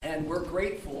and we're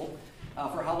grateful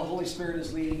for how the Holy Spirit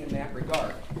is leading in that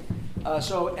regard.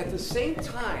 So at the same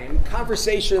time,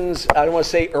 conversations, I don't want to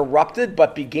say erupted,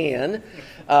 but began,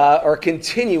 or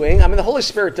continuing. I mean, the Holy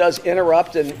Spirit does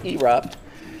interrupt and erupt,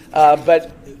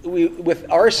 but with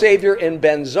our Savior in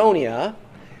Benzonia,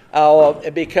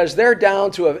 because they're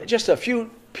down to just a few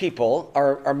people,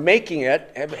 are making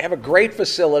it, have a great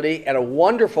facility at a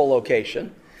wonderful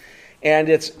location. And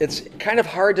it's kind of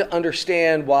hard to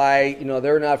understand why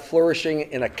they're not flourishing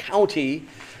in a county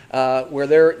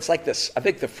where it's like this. I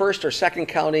think the first or second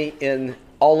county in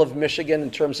all of Michigan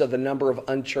in terms of the number of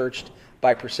unchurched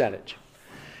by percentage.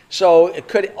 So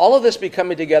all of this be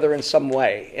coming together in some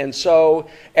way. And so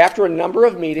after a number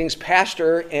of meetings,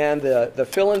 pastor and the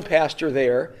fill-in pastor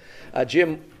there,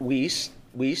 Jim Wiest,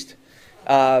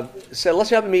 said, let's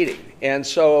have a meeting. And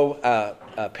so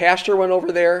pastor went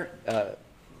over there.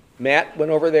 Matt went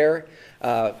over there,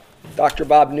 Dr.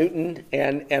 Bob Newton,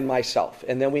 and myself.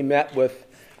 And then we met with,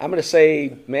 I'm going to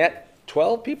say, Matt,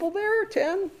 12 people there,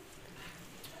 10?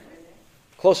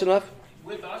 Close enough?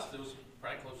 With us, there was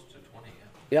probably close to 20.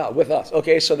 Yeah, with us.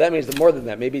 Okay, so that means more than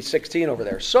that, maybe 16 over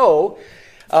there. So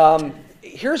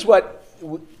here's what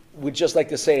we'd just like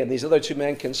to say, and these other two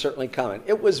men can certainly comment.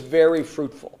 It was very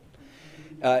fruitful.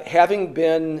 Having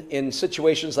been in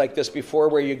situations like this before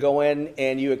where you go in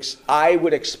and I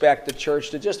would expect the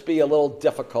church to just be a little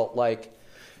difficult, like,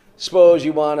 suppose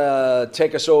you want to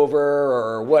take us over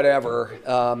or whatever,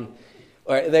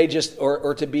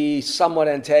 or to be somewhat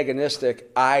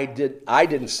antagonistic. I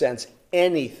didn't sense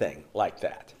anything like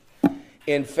that.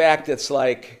 In fact, it's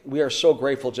like, we are so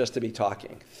grateful just to be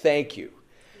talking. Thank you.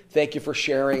 Thank you for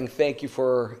sharing. Thank you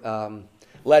for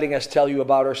letting us tell you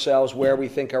about ourselves, where we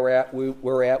think we're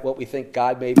at, what we think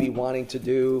God may be wanting to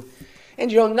do.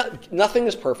 And nothing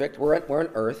is perfect. We're on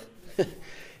earth.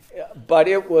 But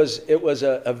it was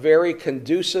a very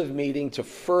conducive meeting to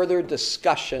further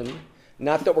discussion,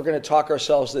 not that we're going to talk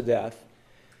ourselves to death,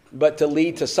 but to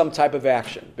lead to some type of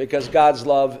action, because God's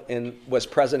love was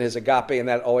present, his agape, and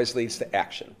that always leads to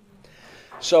action.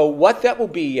 So what that will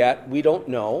be yet, we don't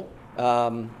know.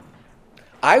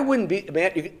 I wouldn't be,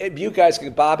 Matt, you guys,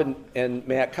 Bob and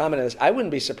Matt, comment on this. I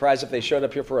wouldn't be surprised if they showed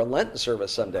up here for a Lenten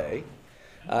service someday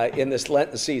in this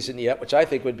Lenten season yet, which I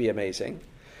think would be amazing.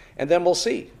 And then we'll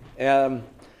see. For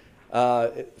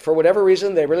whatever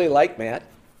reason, they really like Matt.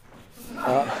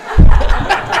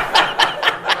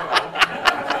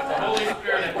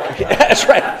 That's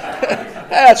right.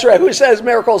 That's right. Who says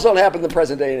miracles don't happen in the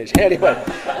present day and age? Anyway,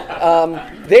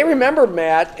 they remember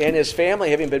Matt and his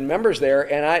family having been members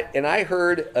there, and I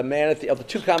heard a man of the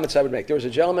two comments I would make. There was a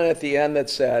gentleman at the end that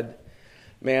said,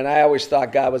 "Man, I always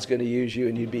thought God was going to use you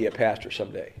and you'd be a pastor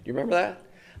someday." Do you remember that?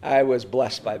 I was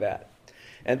blessed by that.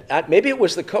 And maybe it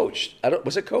was the coach.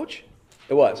 Was it Coach?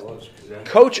 It was.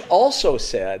 Coach also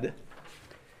said,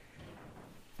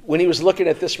 when he was looking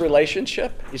at this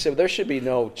relationship, he said, there should be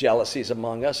no jealousies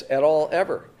among us at all,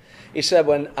 ever. He said,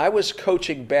 when I was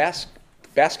coaching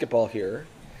basketball here,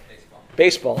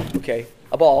 baseball, okay,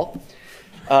 a ball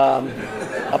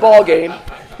game,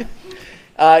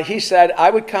 he said, I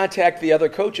would contact the other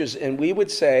coaches and we would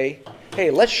say,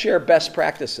 hey, let's share best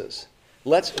practices.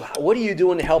 What are you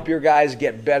doing to help your guys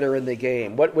get better in the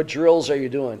game? What drills are you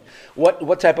doing?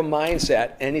 What type of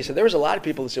mindset? And he said, there was a lot of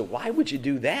people that said, why would you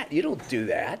do that? You don't do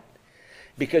that.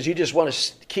 Because you just want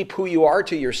to keep who you are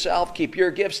to yourself, keep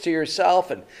your gifts to yourself,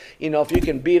 and if you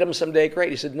can beat them someday, great.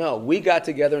 He said, no, we got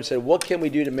together and said, what can we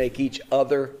do to make each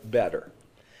other better?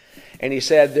 And he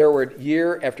said there were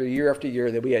year after year after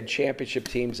year that we had championship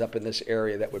teams up in this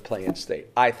area that would play in state.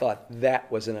 I thought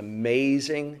that was an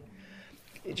amazing,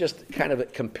 just kind of a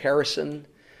comparison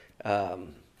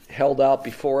held out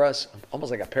before us, almost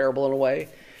like a parable in a way.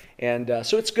 And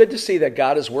so it's good to see that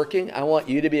God is working. I want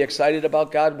you to be excited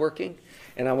about God working.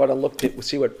 And I want to look to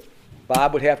see what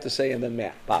Bob would have to say, and then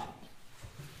Matt. Bob.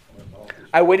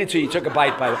 I waited till you took a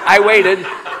bite, by the way. I waited.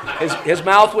 His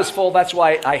mouth was full. That's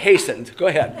why I hastened. Go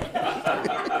ahead.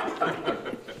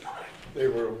 They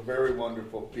were very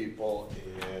wonderful people,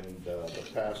 and the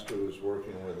pastor who's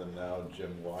working with them now,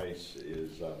 Jim Weiss,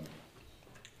 is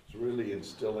really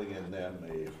instilling in them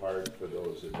a heart for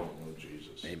those that don't know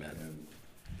Jesus. Amen. And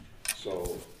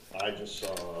so I just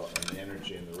saw an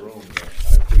energy in the room that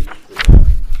I preached for them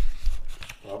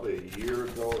probably a year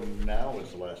ago, and now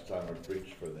is the last time I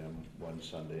preached for them one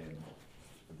Sunday. And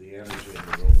the energy in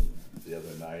the room the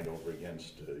other night over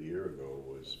against a year ago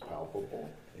was palpable.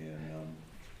 And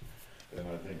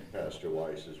I think Pastor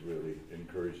Weiss has really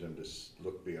encouraged them to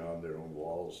look beyond their own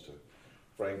walls to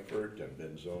Frankfurt and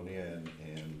Benzonia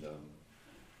and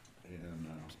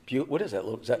what is that?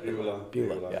 Is that Beulah,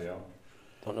 Beulah, yeah.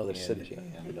 Don't know the city.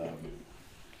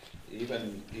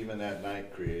 And even that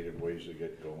night created ways to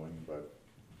get going, but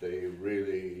they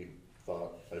really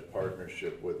thought a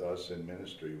partnership with us in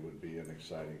ministry would be an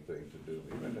exciting thing to do.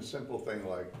 Even a simple thing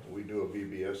like we do a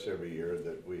VBS every year,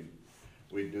 that we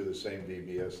do the same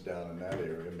VBS down in that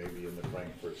area, maybe in the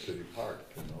Frankfurt City Park,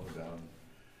 down.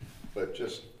 But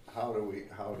just how do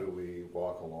we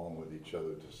walk along with each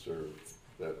other to serve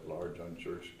that large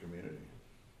unchurched community?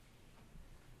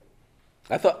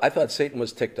 I thought Satan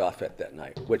was ticked off at that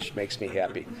night, which makes me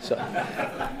happy. So,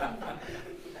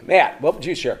 Matt, what would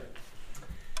you share?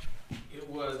 It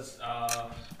was,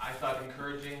 I thought,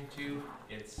 encouraging too.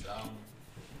 It's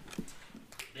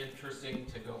interesting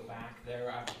to go back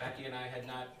there. Becky and I had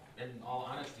not, in all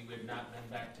honesty, we had not been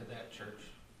back to that church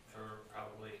for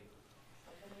probably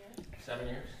 7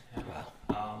 years. Yeah.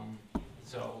 Wow.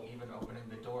 So even opening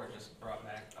the door just brought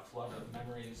back a flood of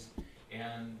memories,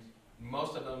 and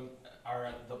most of them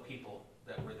are the people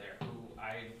that were there who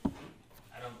I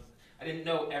didn't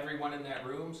know everyone in that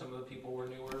room. Some of the people were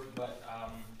newer, but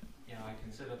I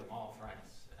consider them all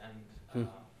friends, and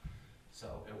so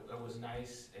it was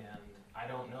nice. And I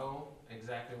don't know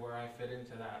exactly where I fit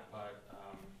into that, but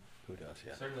Who does?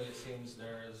 Yeah. certainly it seems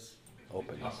there is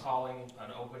Openings. a calling,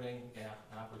 an opening,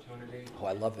 an opportunity. Oh,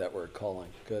 I love that word, calling.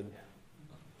 Good.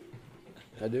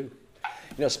 Yeah. I do.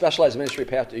 Specialized ministry,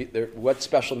 what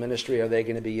special ministry are they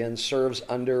going to be in? Serves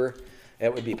under,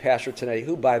 it would be Pastor Tonetti,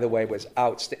 who, by the way, was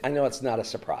outstanding. I know it's not a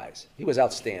surprise. He was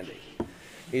outstanding.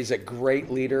 He's a great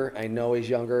leader. I know he's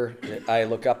younger. I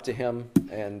look up to him,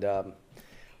 and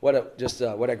what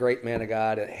a great man of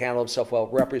God. Handled himself well,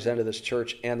 represented this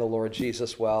church and the Lord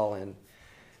Jesus well,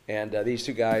 and these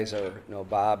two guys are,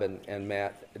 Bob and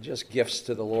Matt, just gifts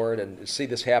to the Lord. And to see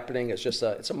this happening, it's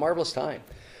a marvelous time.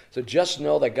 So just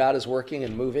know that God is working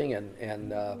and moving,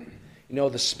 and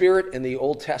the Spirit in the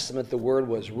Old Testament, the word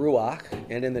was ruach,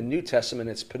 and in the New Testament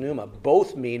it's pneuma.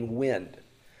 Both mean wind.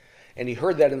 And you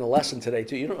heard that in the lesson today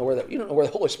too. You don't know where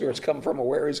the Holy Spirit's coming from or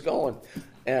where he's going.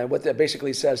 And what that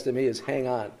basically says to me is, hang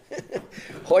on,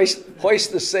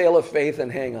 hoist the sail of faith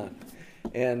and hang on,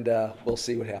 and we'll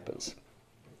see what happens.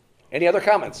 Any other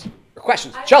comments or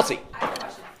questions? Chelsea. I have a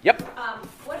question. Yep.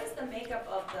 What is the makeup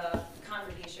of the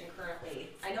congregation currently?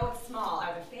 I know it's small.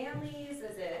 Are there families?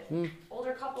 Is it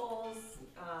older couples?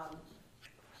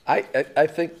 I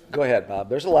think, go ahead, Bob.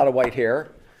 There's a lot of white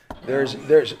hair. There's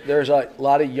a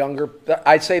lot of younger.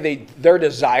 I'd say their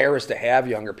desire is to have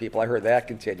younger people. I heard that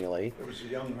continually. There was a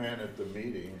young man at the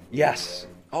meeting. Yes.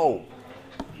 Who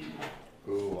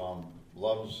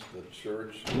loves the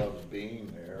church, loves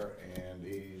being there, and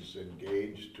he's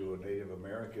engaged to a Native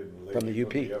American lady From the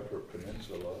UP. the Upper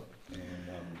Peninsula, and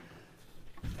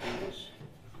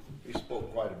he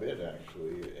spoke quite a bit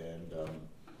actually, and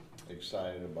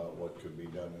excited about what could be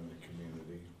done in the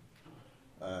community.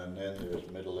 And then there's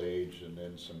middle age, and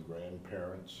then some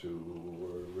grandparents who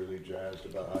were really jazzed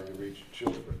about how you reach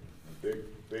children.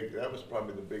 That was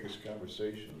probably the biggest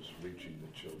conversation, was reaching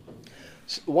the children.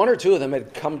 One or two of them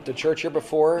had come to church here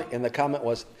before, and the comment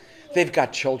was, they've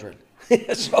got children.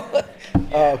 So,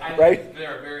 I right? think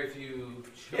there are very few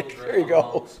children There you go.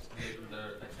 amongst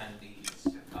the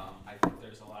attendees. I think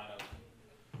there's a lot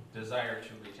of desire to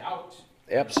reach out.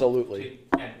 Absolutely.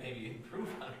 And maybe improve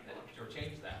on it or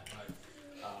change that. But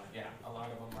a lot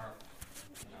of them are,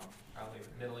 probably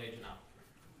middle age now.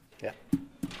 Yeah.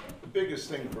 The biggest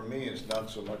thing for me is not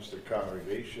so much the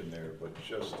congregation there, but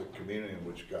just the community in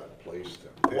which God placed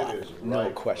them. Wow. It is No ripe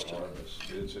for question. harvest.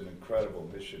 It's an incredible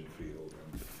mission field.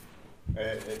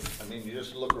 And you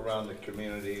just look around the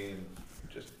community and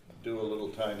just do a little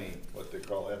tiny, what they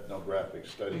call ethnographic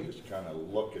study, just kind of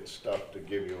look at stuff to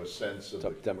give you a sense of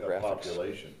the Demographics.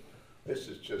 population. This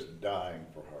is just dying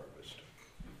for harvest.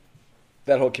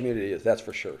 That whole community is, that's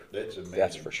for sure. That's amazing.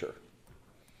 That's for sure.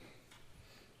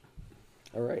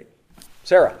 All right.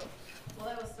 Sarah. Well,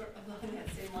 that was sort of along that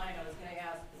same line. I was going to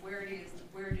ask, where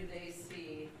do they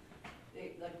see,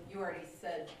 like you already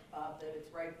said, Bob, that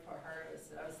it's ripe for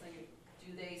harvest. I was thinking,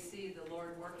 do they see the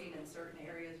Lord working in certain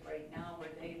areas right now where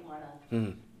they want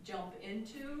to jump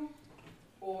into?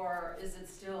 Or is it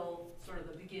still sort of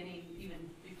the beginning, even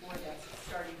before that's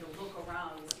starting to look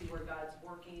around and see where God's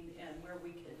working and where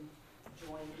we can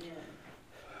join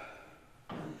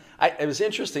in? It was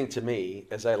interesting to me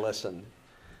as I listened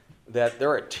that there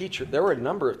were a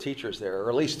number of teachers there, or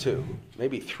at least two,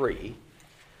 maybe three.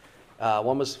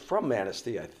 One was from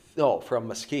Manistee, from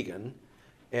Muskegon,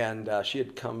 and she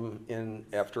had come in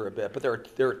after a bit. But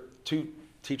there are two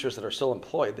teachers that are still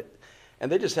employed,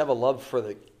 and they just have a love for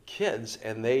the kids,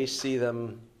 and they see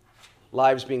them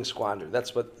lives being squandered.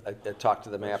 That's what I talked to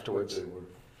them afterwards.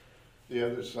 The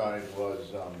other side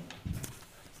was,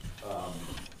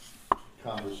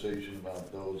 conversation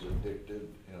about those addicted,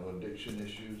 addiction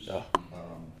issues. Oh.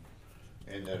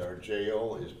 And that our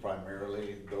jail is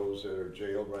primarily, those that are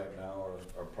jailed right now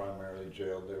are primarily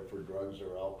jailed there for drugs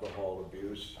or alcohol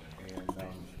abuse.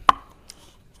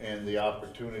 And the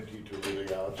opportunity to really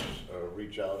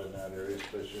reach out in that area,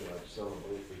 especially like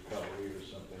Celebrate Recovery or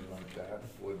something like that,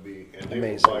 would be, and they were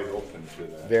Amazing. wide open to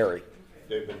that. Very.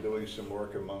 They've been doing some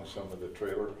work among some of the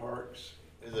trailer parks.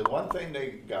 And the one thing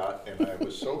they got, and I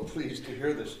was so pleased to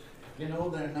hear this, they're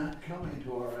not coming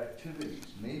to our activities.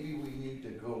 Maybe we need to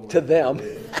go. To them.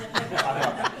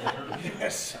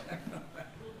 Yes.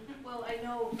 Well, I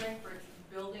know Frankfurt's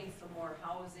building some more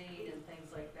housing and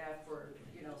things like that for,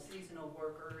 seasonal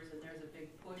workers, and there's a big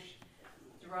push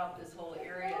throughout this whole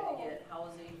area to get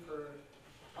housing for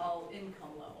all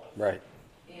income levels. Right.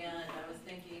 And I was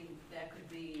thinking that could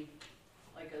be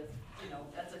like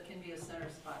can be a center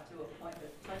spot to a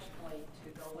touch point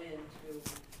to go into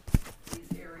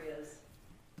these areas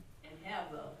and have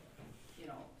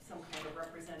some kind of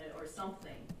representative or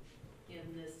something in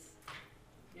this,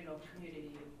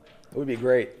 community, whatever. It would be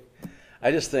great.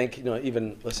 I just think,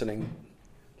 even listening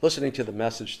to the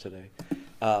message today,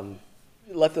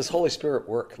 let this Holy Spirit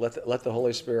work. Let the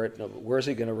Holy Spirit know, where's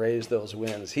he going to raise those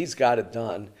winds? He's got it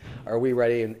done. Are we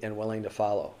ready and willing to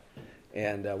follow?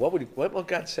 And what will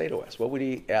God say to us? What would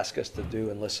he ask us to do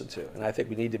and listen to? And I think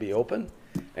we need to be open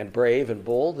and brave and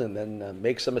bold, and then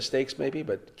make some mistakes maybe,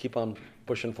 but keep on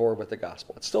pushing forward with the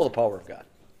gospel. It's still the power of God.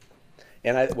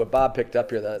 And what Bob picked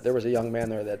up here, there was a young man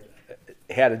there that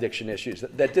had addiction issues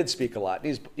that did speak a lot.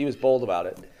 He was bold about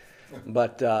it.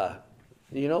 But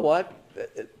you know what?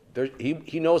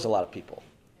 He knows a lot of people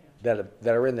that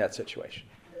are in that situation.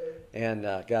 And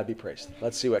God be praised.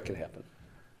 Let's see what can happen.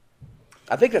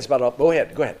 I think that's about all. Go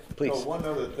ahead, please. So one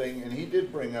other thing, and he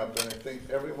did bring up, and I think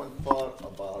everyone thought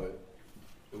about it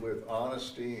with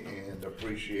honesty and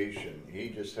appreciation. He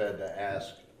just had to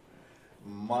ask,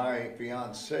 my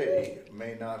fiance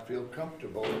may not feel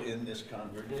comfortable in this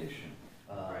congregation.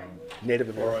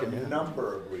 Native For American. a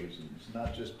number of reasons,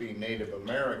 not just being Native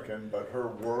American, but her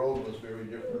world was very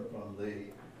different from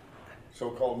the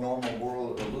so-called normal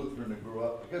world of a Lutheran who grew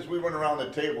up. Because we went around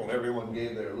the table and everyone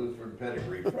gave their Lutheran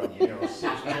pedigree from,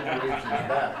 6 generations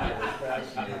back. It was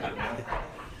fascinating,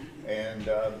 And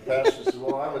the pastor said,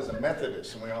 well, I was a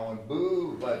Methodist, and we all went,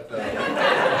 boo, but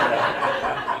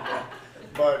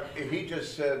he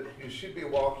just said, you should be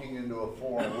walking into a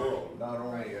foreign world, not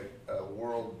only a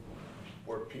world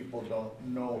where people don't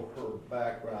know her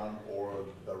background or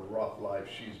the rough life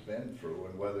she's been through,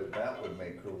 and whether that would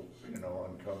make her,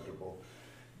 uncomfortable.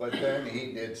 But then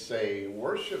he did say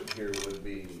worship here would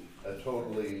be a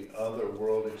totally other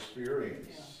world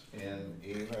experience. And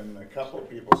even a couple of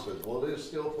people said, well, it is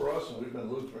still for us, and we've been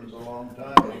Lutherans a long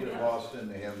time, we get lost in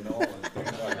the hymnal and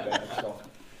things like that. So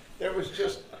there was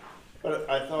just, but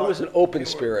I thought. It was an open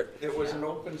spirit. It was an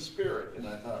open spirit, and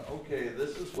I thought, okay,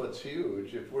 this is what's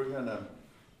huge. If we're gonna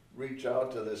reach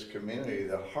out to this community,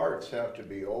 the hearts have to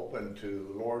be open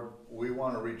to, Lord, we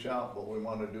want to reach out, but we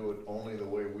want to do it only the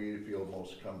way we feel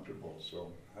most comfortable.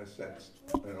 So I sensed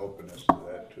an openness to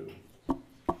that too.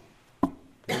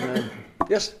 Amen.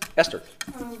 Yes, Esther.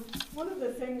 One of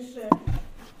the things that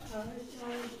I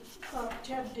thought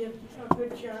Ted did a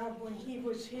good job when he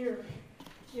was here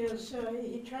is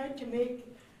he tried to make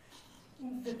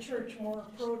the church more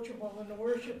approachable and the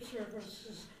worship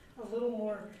services a little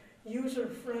more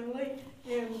user-friendly,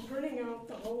 and printing out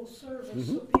the whole service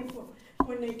so people,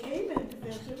 when they came in to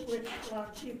visit, which a lot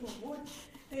of people would,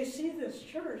 they see this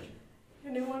church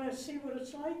and they want to see what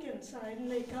it's like inside,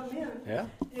 and they come in Yeah.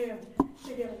 and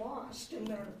they get lost in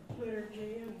their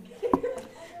liturgy. And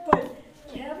but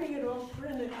having it all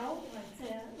printed out like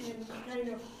that and kind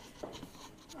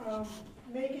of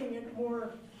making it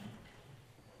more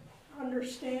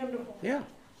understandable. Yeah.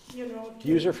 To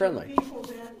User-friendly. people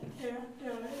that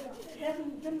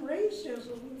haven't been raised as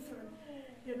a Lutheran,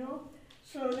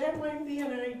 So that might be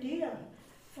an idea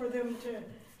for them to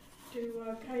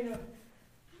kind of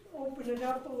open it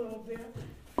up a little bit.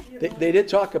 They did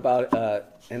talk about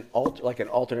an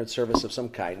alternate service of some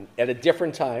kind at a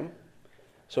different time.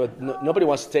 So nobody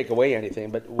wants to take away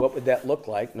anything, but what would that look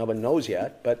like? Nobody knows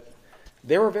yet, but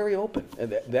they were very open.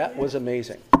 And that was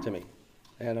amazing to me,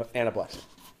 and a blessing.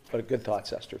 But a good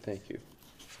thought, Esther. Thank you.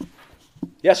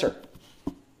 Yes, sir.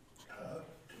 To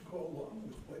go along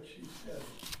with what she said,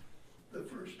 the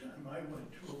first time I went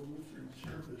to a Lutheran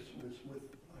service was with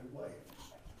my wife,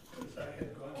 because I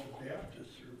had gone to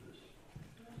Baptist service.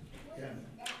 And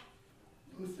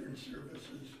Lutheran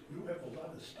services, you have a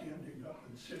lot of standing up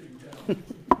and sitting down. And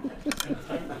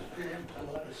I was being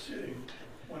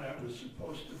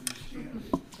standing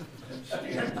and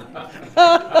standing.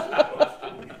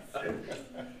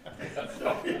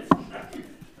 So it's nice to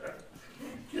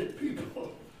get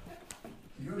people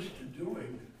used to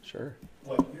doing Sure.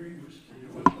 what you're used to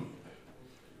doing.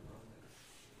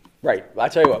 Right. I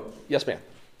tell you what. Yes, ma'am.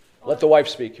 Let the wife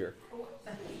speak here.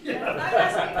 I'm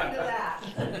not speaking to that.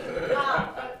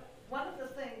 But one of the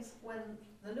things, when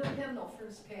the new hymnal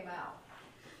first came out,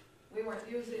 we weren't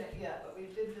using it yet, but we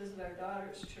did visit our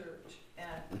daughter's church.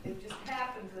 And it just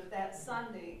happened that that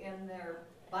Sunday in their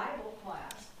Bible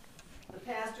class, the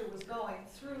pastor was going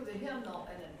through the hymnal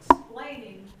and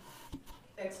explaining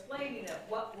it,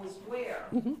 what was where.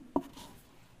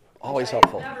 Always which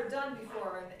helpful. I had never done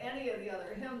before in any of the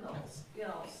other hymnals, you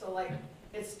know, so like,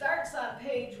 it starts on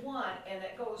page 1 and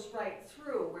it goes right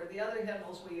through, where the other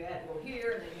hymnals where you had to go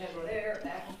here and then you had to go there,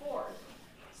 back and forth.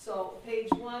 So page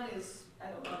 1 is, I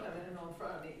don't know, I have it in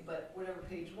front of me, but whatever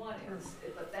page 1 is,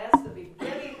 but that's the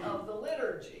beginning of the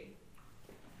liturgy.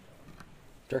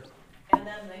 Sure. And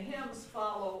then the hymns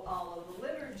follow all of the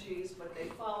liturgies, but they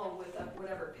follow with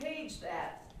whatever page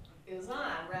that is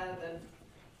on, rather than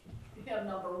hymn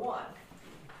number 1.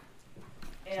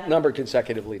 And Numbered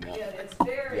consecutively now. and it's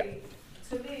very,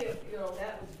 to me, you know,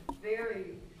 that was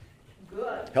very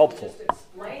good. to Helpful. Just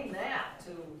explain that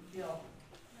to, you know,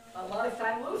 a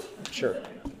lifetime Lutheran. Sure.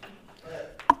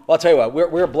 But Well, I'll tell you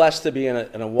what, we're blessed to be in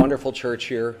a wonderful church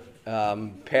here.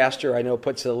 Pastor, I know,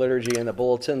 puts the liturgy in the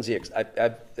bulletins.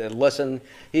 I listen,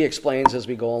 he explains as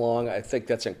we go along. I think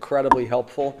that's incredibly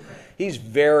helpful. He's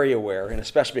very aware, and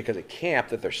especially because of camp,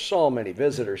 that there's so many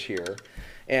visitors here,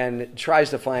 and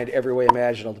tries to find every way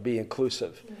imaginable to be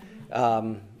inclusive.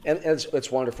 And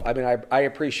it's wonderful. I mean, I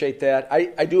appreciate that.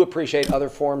 I do appreciate other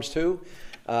forms too.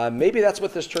 Maybe that's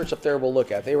what this church up there will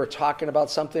look at. They were talking about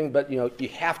something, but you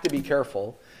have to be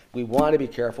careful. We want to be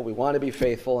careful. We want to be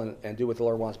faithful and do what the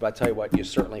Lord wants. But I tell you what, you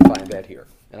certainly find that here,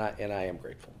 and I am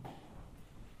grateful.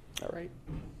 All right.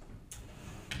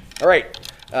 All right.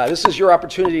 This is your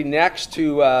opportunity next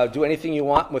to do anything you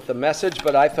want with the message.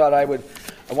 But I thought I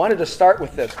wanted to start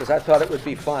with this because I thought it would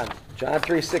be fun. John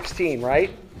 3:16, right?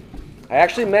 I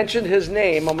actually mentioned his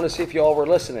name. I'm going to see if you all were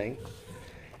listening.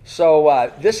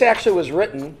 So this actually was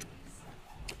written,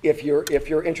 if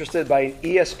you're interested, by an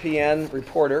ESPN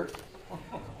reporter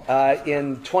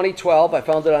in 2012. I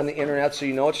found it on the internet, so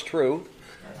you know it's true.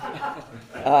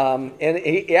 And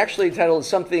he actually titled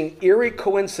something "Eerie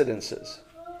Coincidences."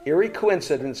 Eerie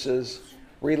coincidences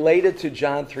related to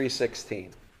John 3:16.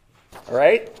 All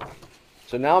right?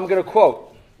 So now I'm going to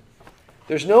quote.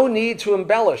 There's no need to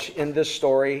embellish in this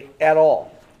story at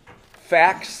all.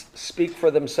 Facts speak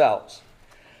for themselves.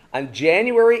 On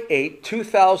January 8,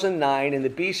 2009, in the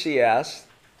BCS,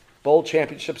 Bowl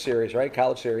Championship Series, right?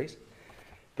 College Series.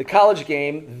 The college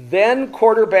game, then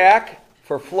quarterback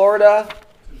for Florida.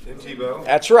 Tim Tebow.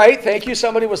 That's right. Thank you.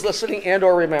 Somebody was listening and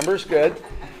or remembers. Good.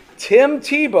 Tim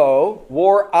Tebow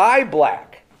wore eye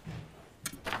black,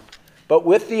 but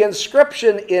with the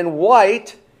inscription in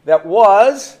white that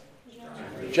was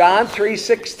John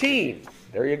 3:16.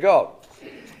 There you go.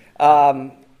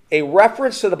 A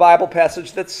reference to the Bible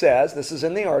passage that says, this is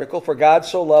in the article, "For God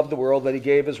so loved the world that he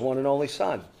gave his one and only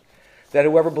Son, that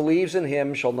whoever believes in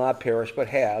him shall not perish but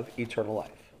have eternal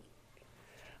life."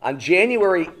 On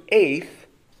January 8th,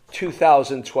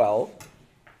 2012,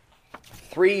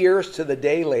 3 years to the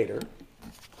day later,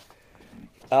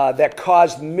 that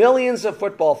caused millions of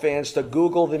football fans to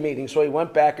Google the meeting. So he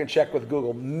went back and checked with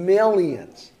Google.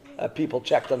 Millions of people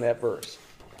checked on that verse.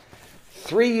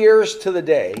 3 years to the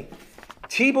day,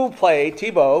 Tebow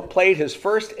played his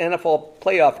first NFL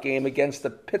playoff game against the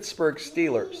Pittsburgh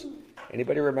Steelers.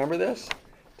 Anybody remember this?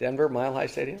 Denver, Mile High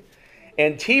Stadium.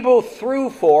 And Tebow threw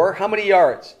for how many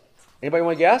yards? Anybody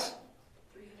want to guess?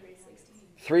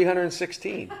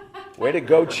 316. Way to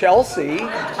go, Chelsea.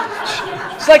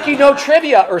 It's like you know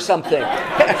trivia or something.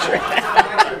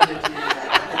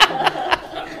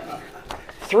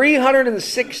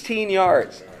 316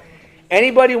 yards.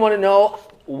 Anybody want to know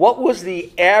what was the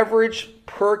average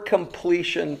per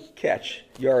completion catch,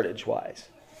 yardage-wise?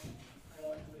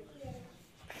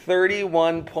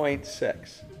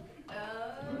 31.6.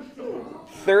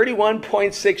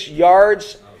 31.6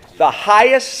 yards, the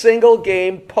highest single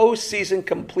game postseason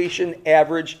completion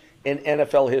average in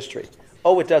NFL history.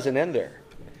 Oh, it doesn't end there.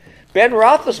 Ben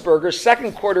Roethlisberger's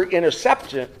second quarter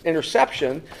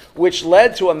interception, which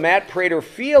led to a Matt Prater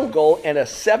field goal and a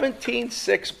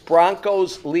 17-6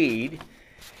 Broncos lead,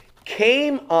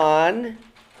 came on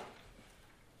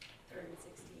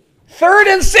 3rd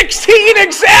and 16,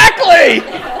 exactly!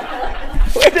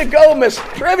 Way to go, Miss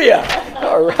Trivia.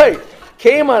 All right.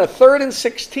 Came on a 3rd and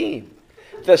 16.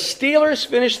 The Steelers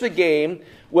finished the game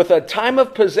with a time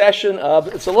of possession of,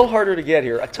 it's a little harder to get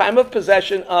here, a time of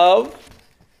possession of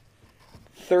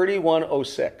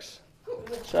 31:06.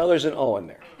 So there's an O in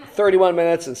there. 31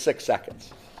 minutes and 6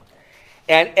 seconds.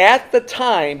 And at the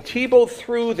time, Tebow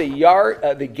threw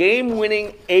the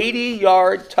game-winning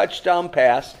 80-yard touchdown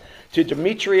pass to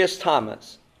Demetrius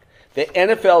Thomas, the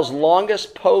NFL's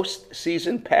longest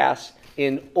postseason pass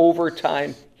in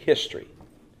overtime history.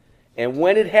 And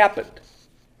when it happened,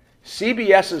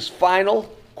 CBS's final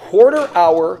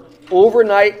quarter-hour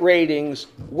overnight ratings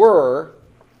were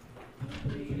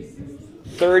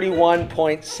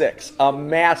 31.6, a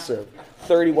massive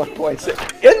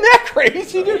 31.6. Isn't that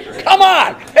crazy, dude? Come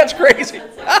on, that's crazy.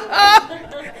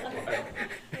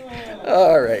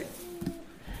 All right.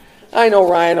 I know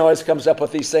Ryan always comes up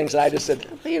with these things, and I just said,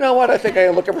 you know what, I think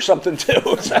I'm looking for something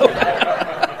too. So.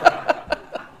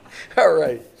 All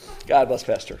right. God bless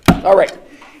Pastor. All right.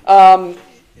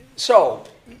 So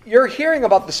you're hearing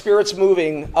about the Spirit's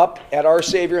moving up at Our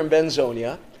Savior in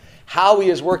Benzonia, how He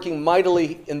is working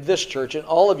mightily in this church, and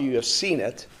all of you have seen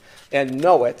it and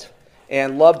know it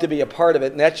and love to be a part of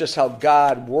it, and that's just how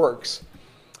God works.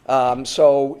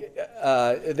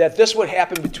 That this would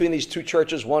happen between these two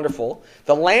churches, wonderful.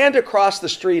 The land across the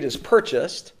street is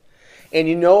purchased, and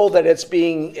you know that it's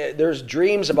being, there's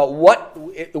dreams about what,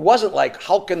 it wasn't like,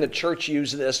 how can the church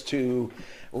use this to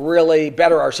really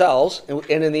better ourselves? And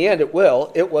in the end, it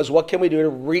will. It was, what can we do to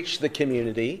reach the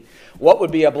community? What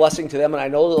would be a blessing to them? And I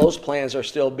know those plans are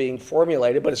still being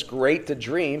formulated, but it's great to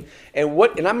dream. And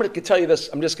I'm going to tell you this,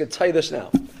 I'm just going to tell you this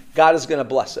now. God is going to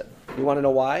bless it. You want to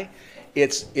know why?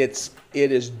 It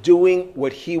is doing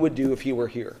what He would do if He were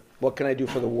here. What can I do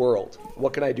for the world?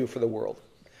 What can I do for the world?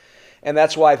 And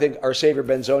that's why I think Our Savior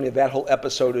Benzonia, that whole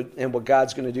episode, and what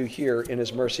God's going to do here in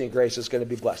His mercy and grace is going to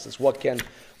be blessed. It's what can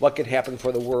happen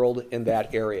for the world in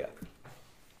that area.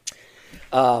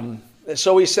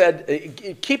 So he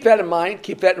said, keep that in mind,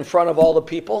 keep that in front of all the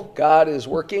people. God is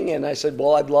working, and I said,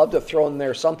 well, I'd love to throw in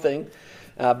there something.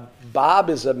 Bob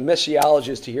is a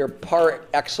missiologist here, par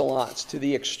excellence, to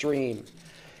the extreme.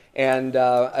 And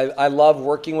I love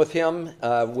working with him.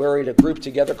 We're in a group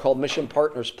together called Mission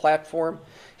Partners Platform.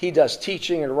 He does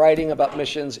teaching and writing about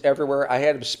missions everywhere. I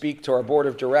had him speak to our board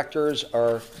of directors,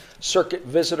 our circuit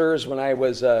visitors when I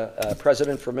was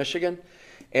president for Michigan,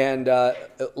 and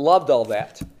loved all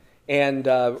that. And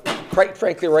quite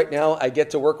frankly, right now, I get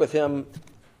to work with him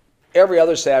every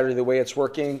other Saturday the way it's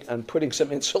working. I'm putting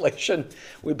some insulation.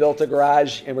 We built a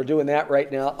garage, and we're doing that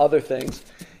right now, other things.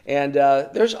 And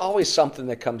there's always something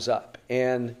that comes up.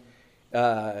 And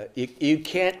you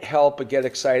can't help but get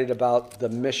excited about the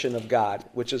mission of God,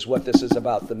 which is what this is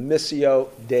about, the Missio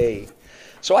Dei.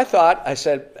 So I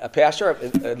said, Pastor,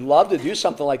 I'd love to do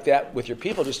something like that with your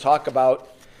people, just talk about,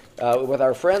 with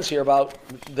our friends here, about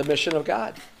the mission of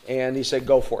God. And he said,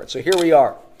 go for it. So here we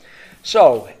are.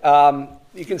 So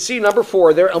you can see number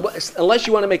 4 there, unless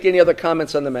you want to make any other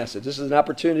comments on the message. This is an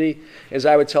opportunity, as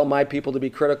I would tell my people, to be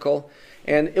critical.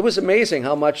 And it was amazing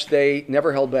how much they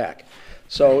never held back.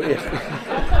 So, we're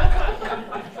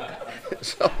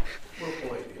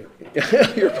polite here.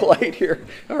 You're polite here.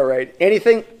 All right.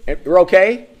 Anything? You're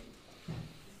okay?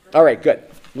 All right, good.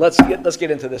 Let's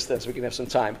get into this then so we can have some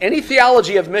time. Any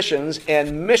theology of missions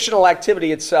and missional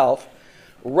activity itself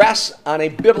rests on a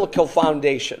biblical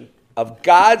foundation of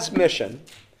God's mission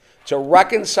to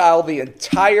reconcile the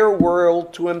entire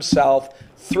world to Himself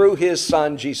through His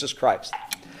Son, Jesus Christ.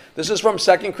 This is from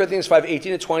 2 Corinthians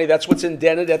 5:18-20. That's what's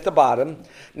indented at the bottom.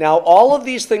 Now, all of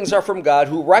these things are from God,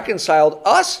 who reconciled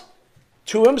us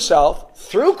to Himself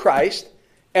through Christ,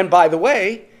 and by the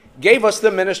way, gave us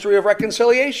the ministry of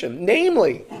reconciliation.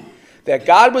 Namely, that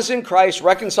God was in Christ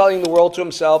reconciling the world to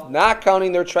Himself, not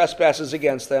counting their trespasses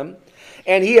against them,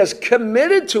 and He has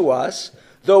committed to us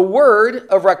the word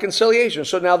of reconciliation.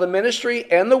 So now the ministry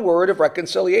and the word of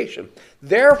reconciliation.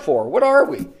 Therefore, what are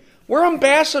we? We're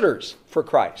ambassadors for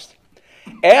Christ,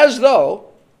 as though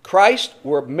Christ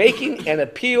were making an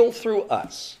appeal through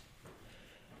us.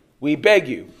 We beg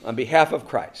you, on behalf of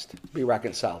Christ, be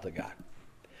reconciled to God.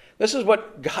 This is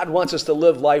what God wants us to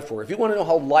live life for. If you want to know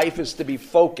how life is to be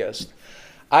focused,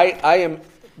 I am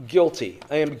guilty.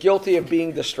 I am guilty of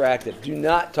being distracted. Do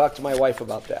not talk to my wife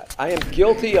about that. I am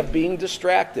guilty of being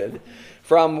distracted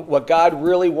from what God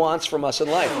really wants from us in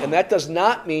life. And that does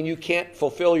not mean you can't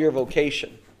fulfill your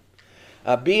vocation.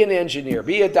 Be an engineer,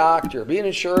 be a doctor, be an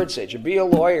insurance agent, be a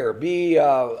lawyer, be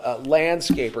a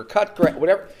landscaper, cut grass,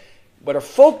 whatever. But our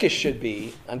focus should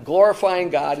be on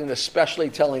glorifying God and especially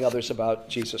telling others about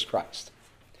Jesus Christ.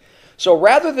 So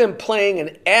rather than playing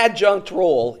an adjunct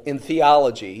role in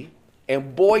theology,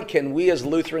 and boy can we as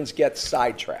Lutherans get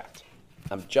sidetracked,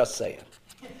 I'm just saying.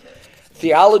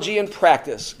 theology and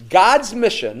practice, God's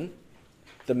mission,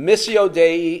 the Missio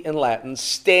Dei in Latin,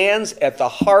 stands at the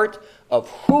heart of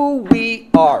who we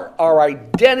are, our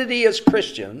identity as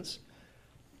Christians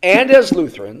and as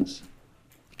Lutherans,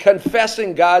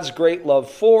 confessing God's great love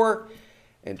for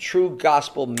and true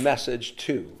gospel message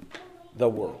to the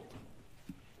world.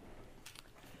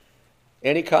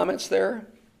 Any comments there?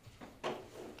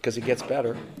 Because it gets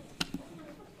better.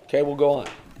 Okay, we'll go on.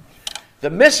 The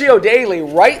Missio Dei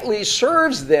rightly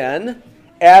serves then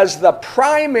as the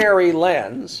primary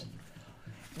lens,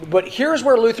 but here's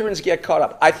where Lutherans get caught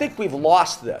up. I think we've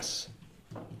lost this.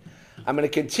 I'm going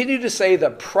to continue to say the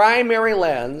primary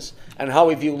lens and how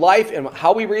we view life and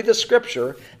how we read the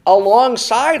Scripture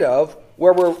alongside of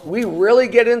where we really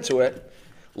get into it,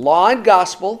 law and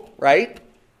gospel, right?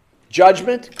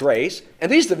 Judgment, grace,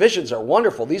 and these divisions are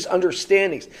wonderful. These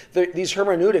understandings, these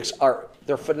hermeneutics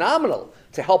they're phenomenal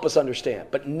to help us understand,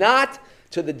 but not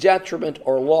to the detriment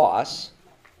or loss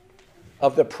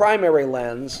of the primary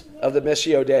lens of the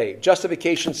Missio Dei,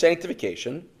 justification,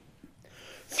 sanctification,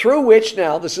 through which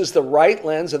now, this is the right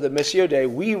lens of the Missio Dei,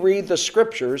 we read the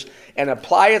Scriptures and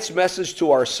apply its message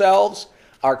to ourselves,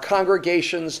 our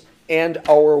congregations, and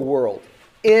our world.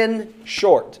 In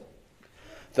short,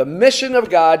 the mission of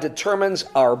God determines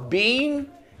our being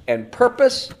and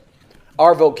purpose,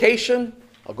 our vocation,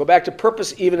 I'll go back to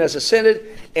purpose even as a synod,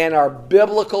 and our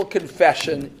biblical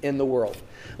confession in the world.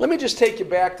 Let me just take you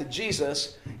back to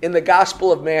Jesus in the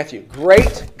Gospel of Matthew.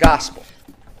 Great gospel.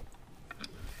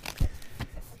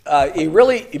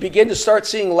 You begin to start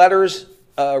seeing letters,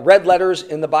 red letters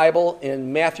in the Bible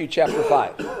in Matthew chapter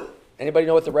 5. Anybody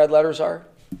know what the red letters are?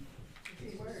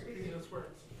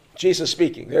 Jesus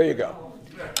speaking. There you go.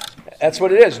 That's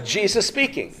what it is. Jesus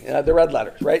speaking. The red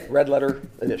letters, right? Red letter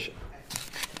edition.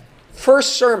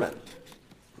 First sermon.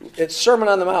 It's Sermon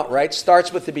on the Mount, right?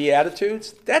 Starts with the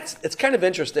Beatitudes. It's kind of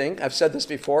interesting. I've said this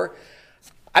before.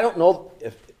 I don't know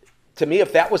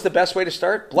if that was the best way to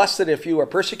start. Blessed if you are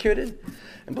persecuted,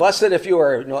 and blessed if you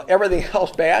are everything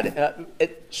else bad.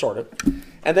 Sort of.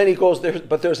 And then he goes there,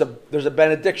 but there's a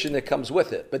benediction that comes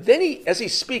with it. But then as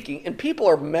he's speaking, and people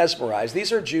are mesmerized.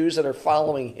 These are Jews that are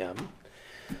following him.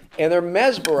 And they're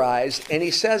mesmerized, and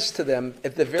he says to them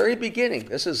at the very beginning,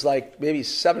 this is like maybe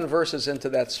 7 verses into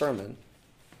that sermon,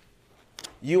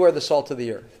 you are the salt of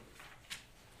the earth.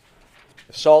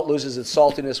 If salt loses its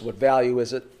saltiness, what value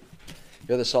is it?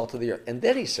 You're the salt of the earth. And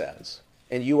then he says,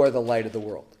 and you are the light of the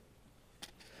world.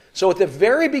 So at the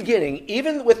very beginning,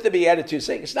 even with the Beatitudes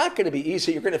saying, it's not going to be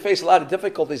easy, you're going to face a lot of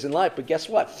difficulties in life, but guess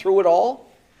what? Through it all,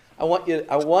 I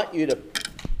want you to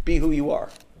be who you are,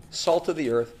 salt of the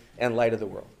earth and light of the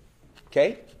world.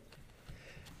 Okay?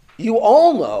 You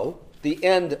all know the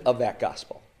end of that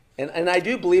gospel. And I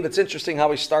do believe it's interesting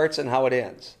how he starts and how it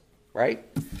ends, right?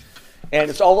 And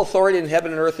it's all authority in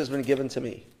heaven and earth has been given to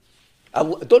me.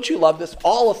 Don't you love this?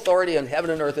 All authority on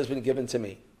heaven and earth has been given to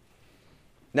me.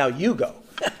 Now you go.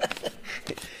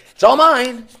 It's all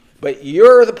mine, but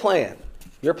you're the plan.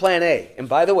 You're plan A. And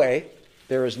by the way,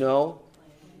 there's no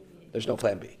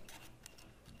plan B.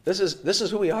 This is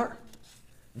who we are.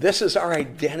 This is our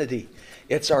identity.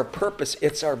 It's our purpose.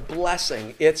 It's our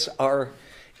blessing. It's our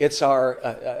as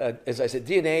I said,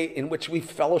 DNA in which we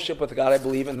fellowship with God, I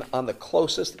believe, on the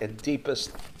closest and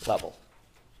deepest level.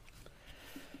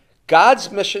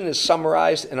 God's mission is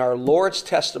summarized in our Lord's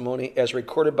testimony as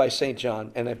recorded by St.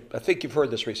 John, and I think you've heard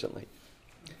this recently.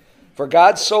 For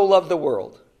God so loved the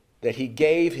world that he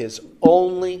gave his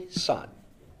only Son,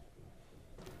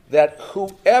 that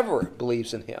whoever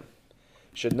believes in him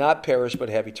should not perish but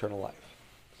have eternal life.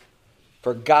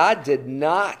 For God did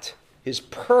not, his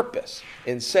purpose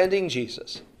in sending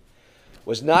Jesus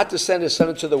was not to send his Son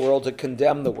into the world to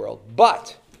condemn the world,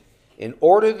 but in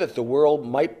order that the world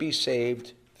might be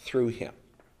saved through him.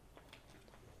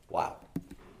 Wow.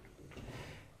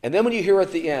 And then when you hear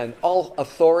at the end, all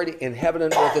authority in heaven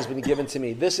and earth has been given to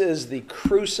me. This is the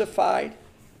crucified,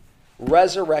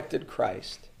 resurrected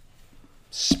Christ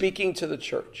speaking to the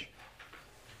church.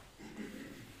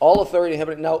 All authority in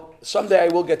heaven. Now, someday I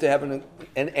will get to heaven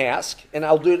and ask, and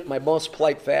I'll do it in my most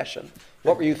polite fashion.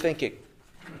 What were you thinking?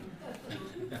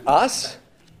 Us?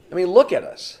 I mean, look at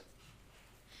us.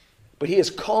 But he is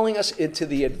calling us into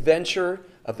the adventure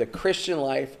of the Christian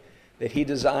life that he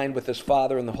designed with his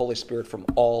Father and the Holy Spirit from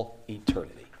all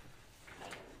eternity.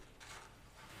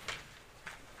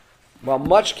 While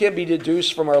much can be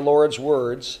deduced from our Lord's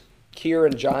words here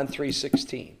in John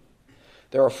 3:16,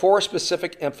 there are 4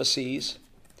 specific emphases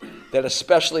that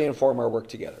especially inform our work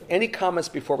together. Any comments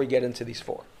before we get into these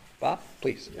 4? Bob,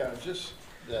 please. Yeah, just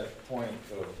that point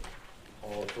of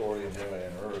all authority in heaven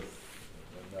and earth,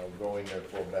 now going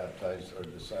therefore baptize or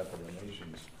disciple the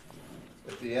nations.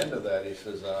 At the end of that, he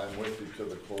says, I'm with you to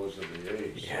the close of the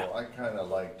age. Yeah. So I kind of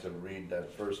like to read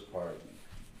that first part.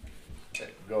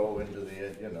 Go into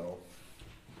the,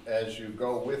 as you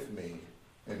go with me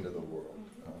into the world.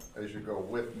 As you go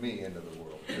with me into the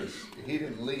world. Because he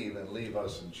didn't leave and leave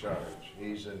us in charge.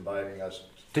 He's inviting us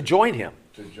To join him.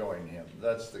 to join him.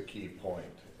 That's the key point.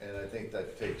 And I think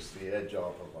that takes the edge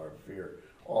off of our fear.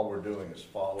 All we're doing is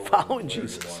following where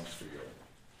Jesus. he wants to go.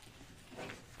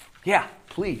 Yeah,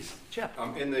 please. Jeff.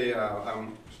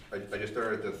 I just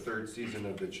started the third season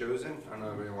of The Chosen. I don't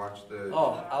know if anyone watched the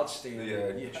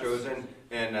outstanding. Chosen,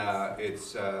 and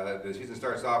it's the season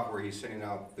starts off where he's sending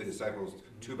out the disciples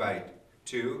 2 by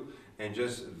 2, and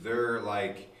just their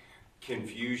like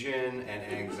confusion and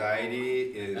anxiety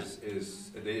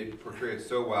is they portray it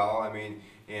so well. I mean,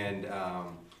 and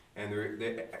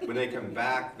when they come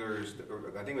back,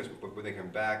 I think it was when they come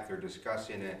back, they're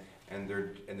discussing it and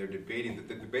they're debating.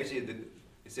 Basically,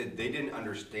 it said they didn't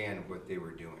understand what they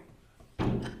were doing,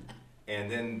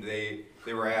 and then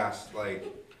they were asked like,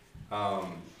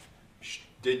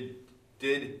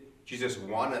 did Jesus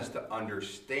want us to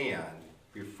understand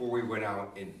before we went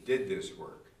out and did this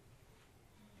work?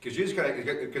 Because Jesus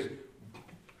because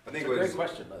I think it was Great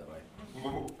question, by the way.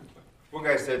 one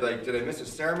guy said, like, did I miss a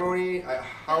ceremony?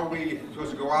 How are we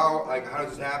supposed to go out? Like, how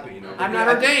does this happen? You know, I'm not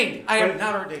ordained. I am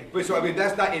not ordained. But so I mean,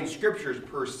 that's not in scriptures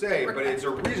per se, but it's a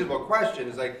reasonable question.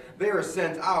 It's like they are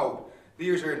sent out.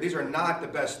 These are not the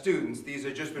best students. These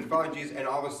have just been following Jesus, and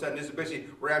all of a sudden, this is basically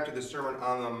we're after the sermon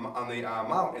on the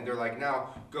mount, and they're like, now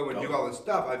go and do all this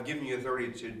stuff. I've given you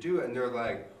authority to do it, and they're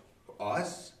like,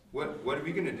 us? What are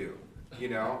we gonna do? You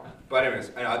know? But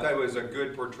anyways, and I thought it was a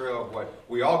good portrayal of what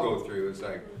we all go through. It's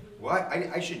like, what?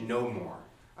 I should know more.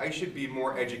 I should be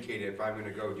more educated if I'm going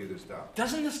to go do this stuff.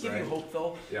 Doesn't this give you Right. hope,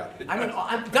 though? Yeah. I mean,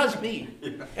 it does me.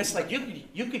 It's like you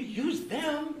could use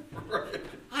them. Right.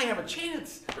 I have a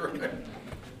chance. Right.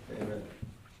 Amen.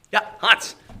 Yeah,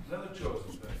 Hans. Another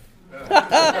chosen thing.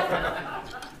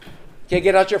 Okay,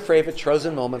 get out your favorite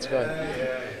chosen moments. Go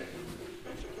ahead.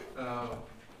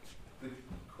 The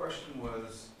question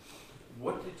was,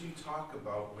 what did you talk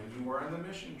about when you were on the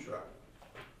mission trip?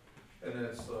 And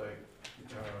it's like,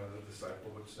 the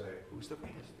disciple would say, Who's the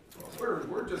greatest?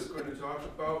 we're just going to talk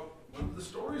about one of the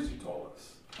stories you told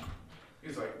us.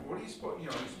 He's like, what are you supposed,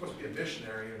 you're supposed to be a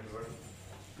missionary. And he's like,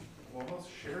 well,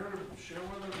 share one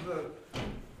of the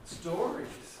stories.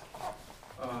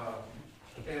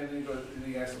 And then he goes, and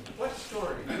he asks him, what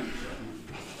story?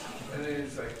 And then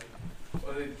he's like,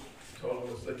 well, they told him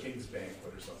it was the King's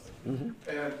Banquet or something.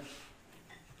 And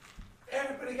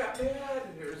everybody got mad,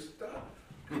 and there's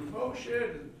commotion,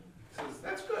 and says,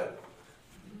 that's good.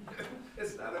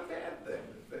 It's not a bad thing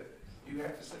that you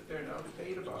have to sit there and now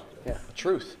debate about this. Yeah,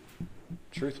 truth.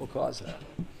 Truth will cause that.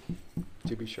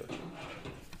 To be sure.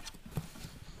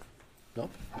 No?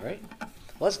 All right.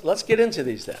 Let's get into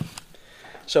these then.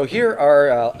 So here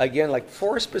are, again, like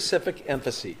 4 specific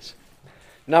emphases.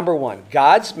 Number 1,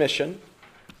 God's mission,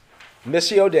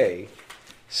 Missio Dei,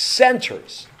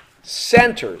 centers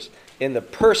in the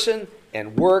person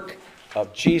and work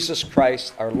of Jesus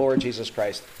Christ, our Lord Jesus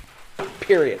Christ,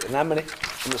 period. And I'm going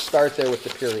to start there with the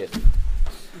period.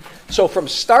 So from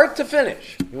start to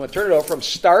finish, you want to turn it over, from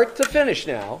start to finish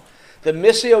now, the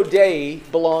Missio Dei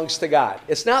belongs to God.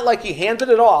 It's not like he handed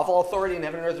it off, all authority in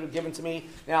heaven and earth was given to me.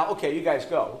 Now, okay, you guys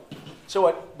go. So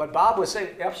what Bob was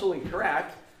saying, absolutely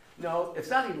correct. No, it's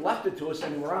not he left it to us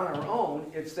and we're on our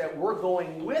own. It's that we're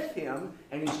going with him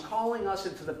and he's calling us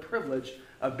into the privilege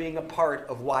of being a part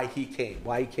of why he came,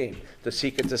 to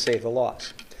seek and to save the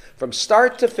lost. From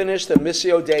start to finish, the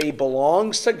Missio Dei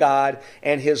belongs to God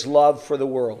and his love for the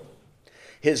world.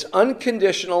 His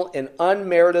unconditional and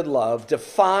unmerited love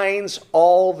defines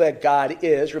all that God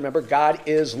is. Remember, God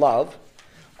is love.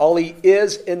 All he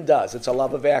is and does. It's a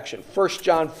love of action. 1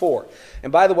 John 4.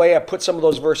 And by the way, I put some of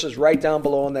those verses right down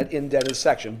below in that indented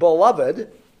section.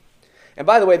 Beloved, and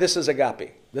by the way, this is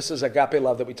agape. This is agape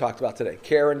love that we talked about today.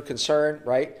 Care and concern,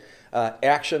 right?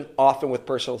 Action, often with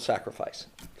personal sacrifice.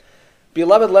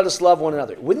 Beloved, let us love one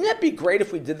another. Wouldn't that be great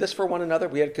if we did this for one another?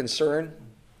 We had concern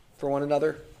for one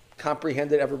another,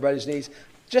 comprehended everybody's needs.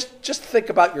 Just think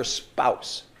about your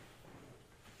spouse.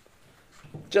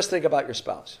 Just think about your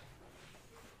spouse.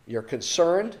 You're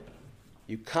concerned.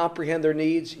 You comprehend their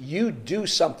needs. You do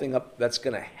something that's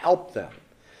going to help them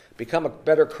become a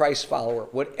better Christ follower,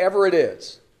 whatever it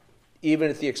is, even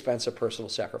at the expense of personal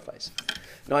sacrifice.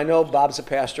 Now, I know Bob's a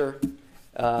pastor.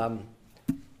 I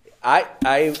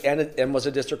was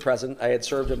a district president. I had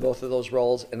served in both of those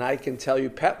roles, and I can tell you,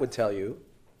 Pat would tell you,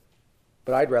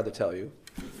 but I'd rather tell you.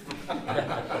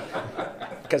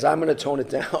 because I'm going to tone it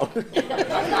down.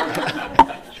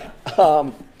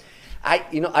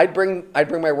 I'd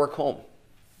bring my work home.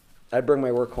 I'd bring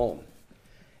my work home.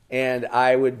 And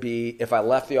I would be, if I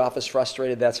left the office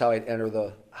frustrated, that's how I'd enter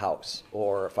the house.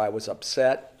 Or if I was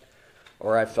upset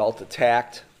or I felt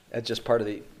attacked, that's just part of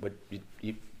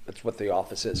that's what the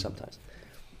office is sometimes.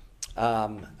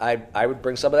 I would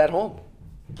bring some of that home.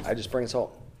 I just bring it home.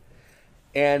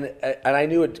 And I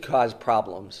knew it'd cause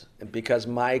problems because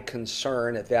my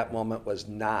concern at that moment was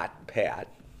not Pat.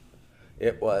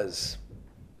 It was,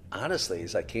 honestly,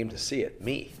 as I came to see it,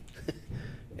 me.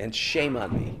 And shame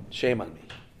on me. Shame on me.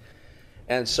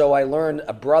 And so I learned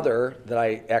a brother that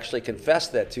I actually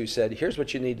confessed that to said, here's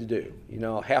what you need to do.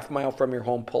 Half a mile from your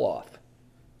home, pull off.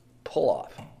 Pull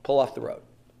off the road.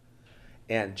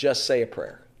 And just say a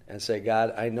prayer and say,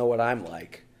 God, I know what I'm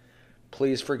like.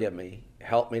 Please forgive me.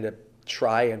 Help me to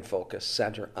try and focus,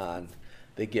 center on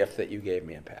the gift that you gave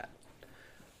me and Pat.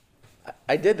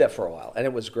 I did that for a while, and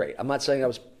it was great. I'm not saying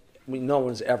no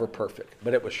one's ever perfect,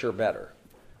 but it was sure better.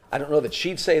 I don't know that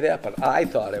she'd say that, but I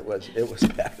thought it was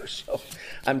better. So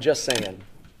I'm just saying,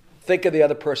 think of the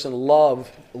other person, love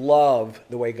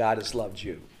the way God has loved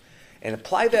you. And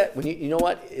apply that when you know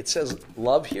what? It says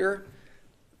love here.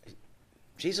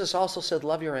 Jesus also said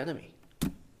love your enemy.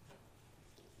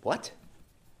 What?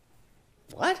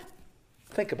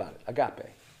 Think about it. Agape.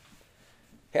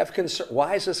 Have concern.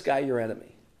 Why is this guy your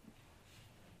enemy?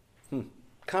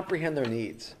 Comprehend their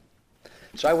needs.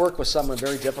 So I worked with someone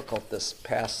very difficult this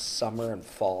past summer and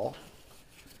fall.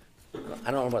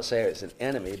 I don't know what to say as an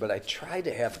enemy, but I tried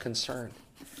to have concern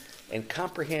and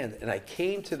comprehend. And I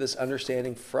came to this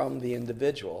understanding from the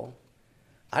individual.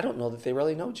 I don't know that they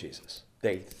really know Jesus.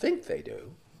 They think they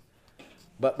do.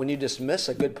 But when you dismiss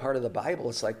a good part of the Bible,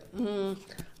 it's like,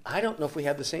 I don't know if we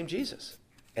have the same Jesus.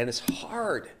 And it's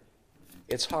hard.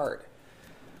 It's hard.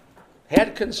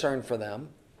 Had concern for them.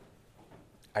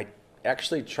 I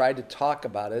actually tried to talk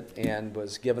about it and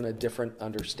was given a different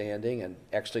understanding and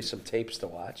actually some tapes to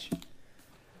watch.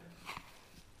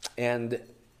 And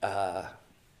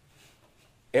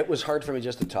it was hard for me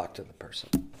just to talk to the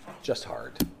person. Just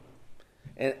hard.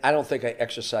 And I don't think I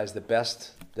exercised the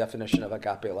best definition of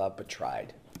agape love, but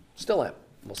tried. Still am.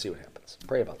 We'll see what happens.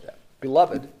 Pray about that.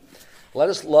 Beloved, let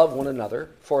us love one another,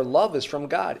 for love is from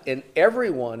God. And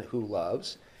everyone who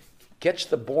loves, catch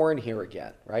the born here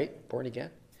again, right? Born again?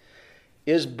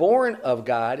 Is born of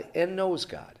God and knows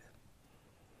God.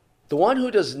 The one who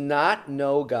does not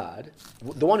know God,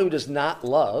 the one who does not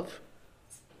love,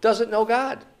 doesn't know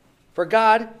God. For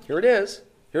God, here it is,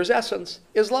 here's essence,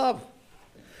 is love.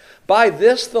 By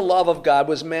this the love of God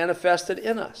was manifested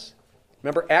in us.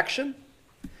 Remember action?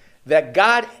 That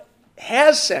God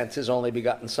has sent his only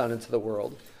begotten Son into the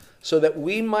world so that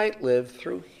we might live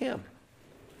through him.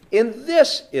 In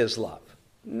this is love,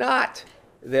 not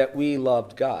that we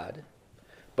loved God,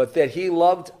 but that he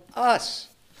loved us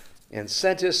and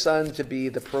sent his Son to be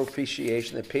the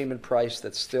propitiation, the payment price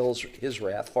that stills his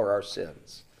wrath for our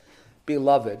sins.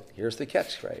 Beloved, here's the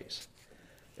catchphrase.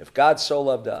 If God so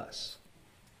loved us,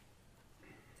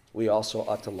 we also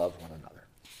ought to love one another.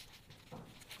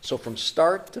 So from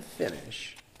start to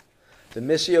finish, the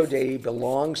Missio Dei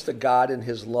belongs to God in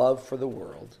his love for the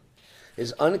world.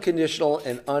 His unconditional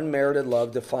and unmerited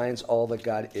love defines all that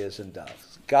God is and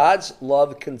does. God's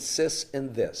love consists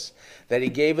in this, that he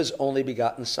gave his only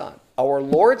begotten Son. Our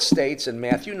Lord states in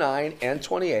Matthew 9 and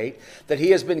 28 that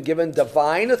he has been given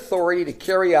divine authority to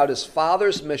carry out his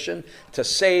Father's mission to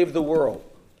save the world.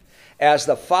 As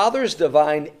the Father's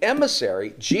divine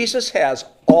emissary, Jesus has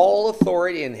all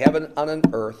authority in heaven and on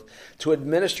earth to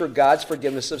administer God's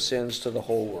forgiveness of sins to the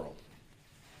whole world.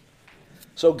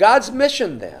 So God's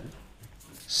mission then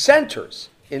centers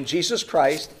in Jesus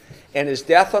Christ and his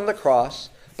death on the cross,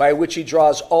 by which he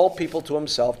draws all people to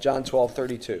himself, John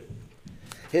 12:32.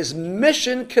 His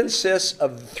mission consists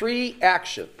of three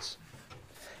actions,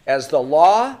 as the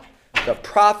law, the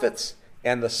prophets,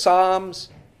 and the Psalms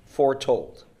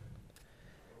foretold.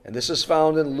 And this is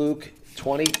found in Luke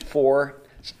 24.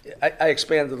 I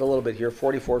expanded a little bit here,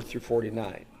 44 through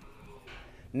 49.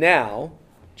 Now,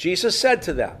 Jesus said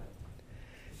to them,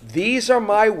 "These are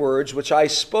my words which I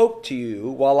spoke to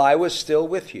you while I was still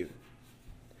with you,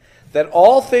 that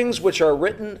all things which are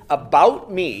written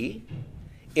about me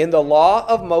in the law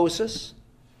of Moses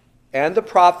and the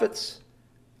prophets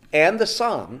and the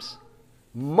Psalms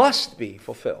must be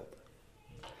fulfilled."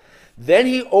 Then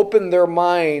he opened their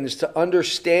minds to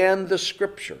understand the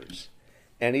scriptures,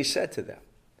 and he said to them,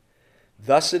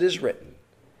 "Thus it is written,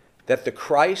 that the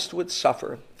Christ would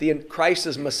suffer, the Christ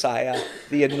is Messiah,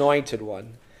 the anointed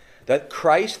one, that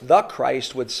the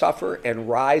Christ would suffer and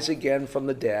rise again from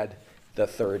the dead the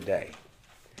third day.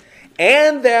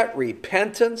 And that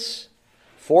repentance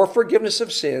for forgiveness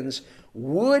of sins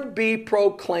would be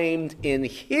proclaimed in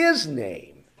his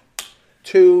name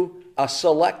to a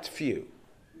select few.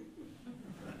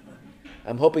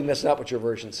 I'm hoping that's not what your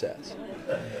version says.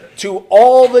 To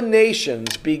all the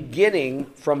nations beginning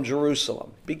from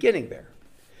Jerusalem. Beginning there.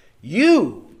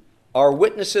 You are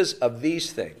witnesses of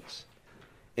these things.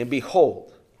 And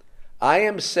behold, I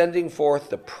am sending forth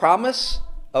the promise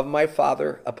of my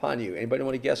Father upon you. Anybody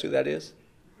want to guess who that is?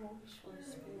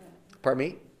 Pardon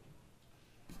me?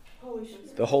 Holy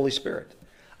Spirit. The Holy Spirit.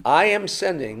 I am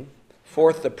sending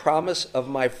forth the promise of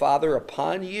my Father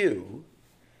upon you,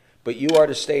 but you are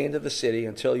to stay into the city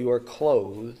until you are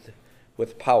clothed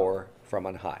with power from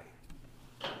on high.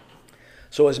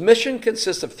 So his mission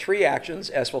consists of 3 actions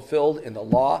as fulfilled in the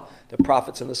law, the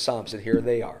prophets, and the Psalms, and here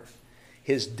they are.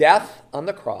 His death on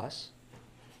the cross,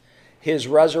 his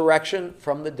resurrection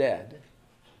from the dead,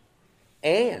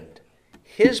 and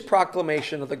his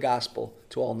proclamation of the gospel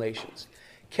to all nations.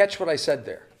 Catch what I said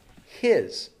there.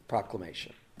 His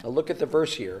proclamation. Now look at the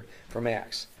verse here from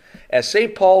Acts. As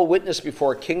St. Paul witnessed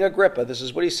before King Agrippa, this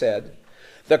is what he said,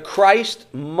 the Christ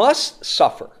must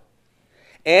suffer,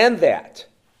 and that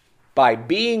by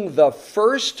being the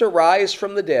first to rise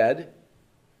from the dead,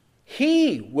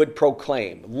 he would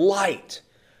proclaim light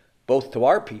both to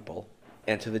our people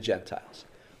and to the Gentiles.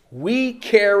 We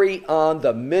carry on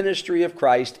the ministry of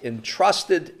Christ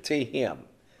entrusted to him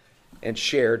and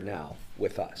shared now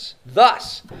with us.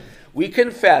 Thus, we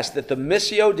confess that the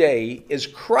Missio Dei is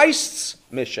Christ's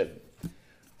mission,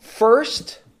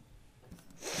 first,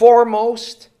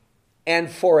 foremost, and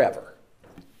forever.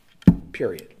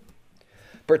 Period.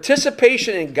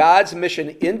 Participation in God's mission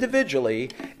individually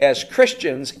as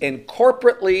Christians and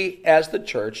corporately as the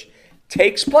church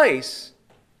takes place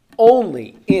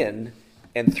only in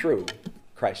and through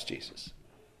Christ Jesus.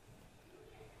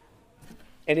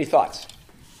 Any thoughts?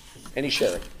 Any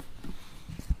sharing?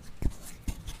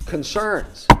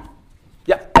 Concerns?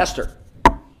 Yeah, Esther.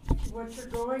 What you're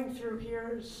going through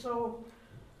here is so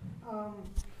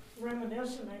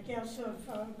reminiscent, I guess,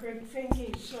 of Greg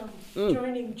Finke's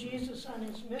joining Jesus on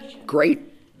his mission. Great.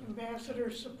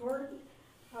 Ambassador support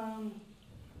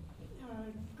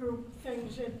group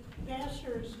things that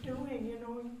pastor is doing,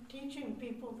 teaching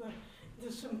people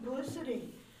the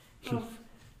simplicity of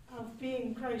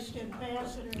being Christ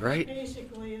ambassadors. Right.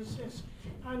 Basically is this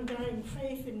undying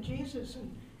faith in Jesus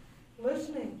and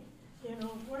listening.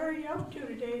 What are you up to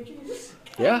today, Jesus?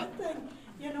 Yeah. Kind of thing.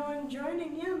 And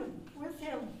joining him with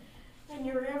him in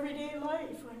your everyday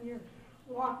life, on your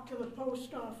walk to the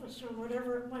post office or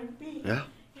whatever it might be. Yeah.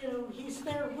 He's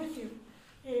there with you.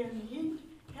 And he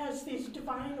has these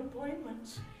divine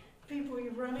appointments, people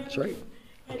you run into. That's right.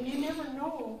 And you never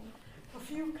know a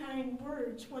few kind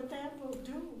words, what that will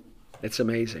do. It's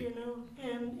amazing.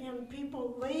 And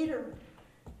people later,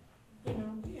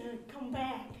 come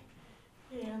back.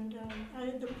 And I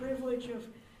had the privilege of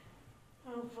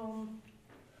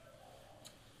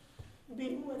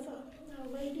being with a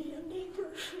lady, a neighbor.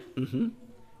 Mm-hmm.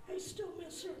 I still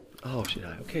miss her. Oh, she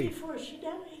died. Okay. Before she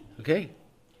died, Okay.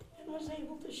 and was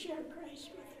able to share Christ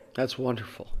with her. That's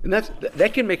wonderful. And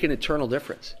that can make an eternal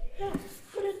difference. Yeah,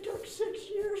 but it took 6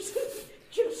 years,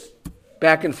 just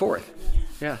Back and forth.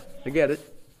 Yeah, I get it.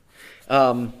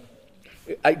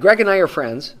 Greg and I are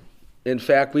friends. In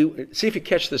fact, see if you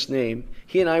catch this name.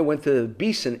 He and I went to the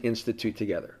Beeson Institute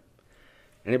together.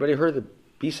 Anybody heard of the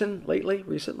Beeson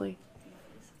recently?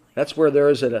 That's where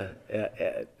there's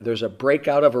a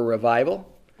breakout of a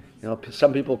revival.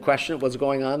 Some people question what's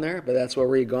going on there, but that's where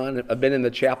we've gone. I've been in the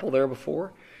chapel there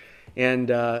before. And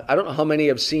I don't know how many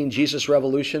have seen Jesus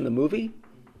Revolution, the movie.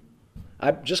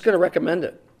 I'm just going to recommend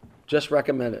it. Just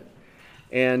recommend it.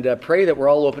 And pray that we're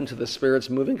all open to the Spirit's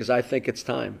moving, because I think it's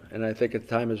time. And I think the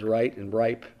time is right and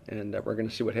ripe, and we're going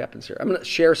to see what happens here. I'm going to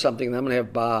share something, and I'm going to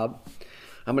have Bob.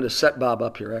 I'm going to set Bob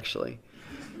up here, actually.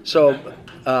 So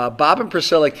Bob and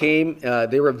Priscilla came.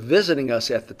 They were visiting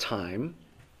us at the time.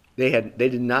 They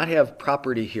did not have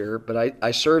property here, but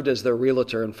I served as their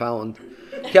realtor and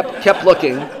kept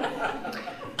looking.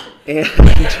 And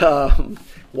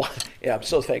I'm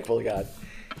so thankful to God.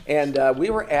 And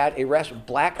we were at a restaurant,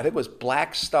 I think it was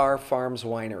Black Star Farms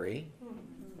Winery.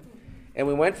 And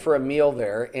we went for a meal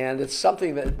there, and it's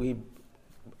something that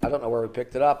I don't know where we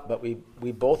picked it up, but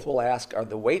we both will ask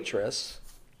the waitress,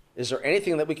 is there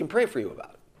anything that we can pray for you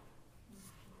about?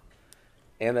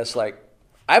 And it's like,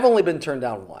 I've only been turned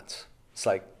down once. It's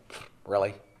like,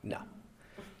 really? No.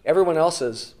 Everyone else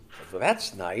is, well,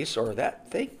 that's nice, or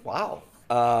that thing, wow.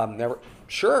 Never,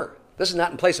 sure. This is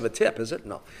not in place of a tip, is it?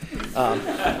 No.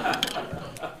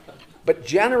 But But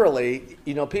generally,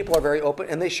 people are very open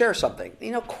and they share something.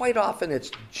 Quite often it's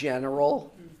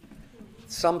general.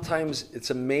 Sometimes it's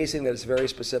amazing that it's very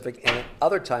specific. And at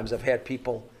other times I've had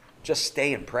people just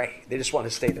stay and pray. They just want to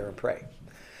stay there and pray.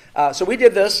 So we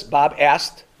did this. Bob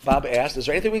asked, is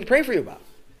there anything we can pray for you about?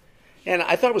 And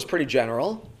I thought it was pretty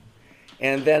general.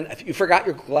 And then you forgot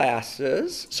your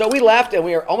glasses. So we left and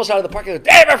we were almost out of the parking lot.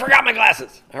 Dave, I forgot my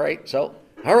glasses. All right.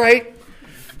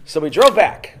 So we drove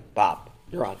back. Bob,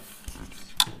 you're on.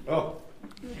 Oh.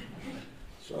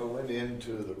 So I went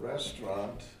into the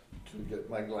restaurant to get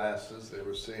my glasses. They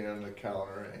were sitting on the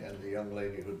counter, and the young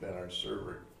lady who'd been our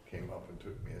server came up and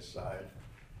took me aside.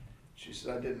 She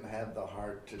said, I didn't have the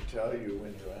heart to tell you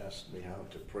when you asked me how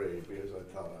to pray because I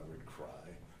thought I would cry.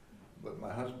 But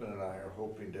my husband and I are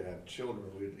hoping to have children.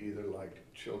 We'd either like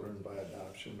children by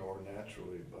adoption or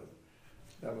naturally, but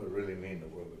that would really mean the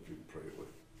world if you pray with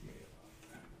me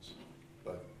about that.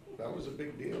 But that was a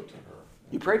big deal to her.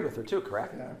 You prayed with her too,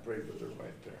 correct? Yeah, I prayed with her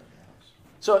right there in the house.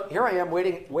 So here I am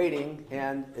waiting,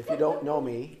 and if you don't know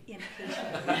me,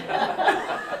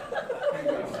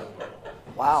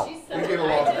 wow. We get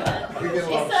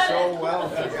along so well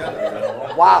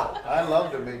together. Wow. I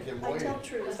love to make him wait.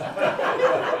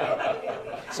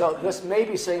 So this may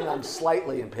be saying I'm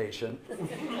slightly impatient.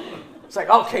 It's like,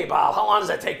 okay, Bob, how long does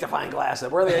it take to find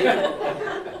glasses? Where are they?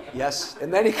 Yes.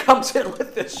 And then he comes in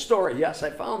with this story. Yes, I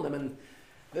found them. And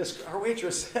our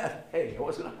waitress said, hey, I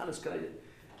wasn't honest.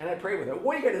 And I prayed with her.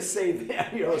 What are you going to say then?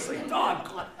 It's like, dog.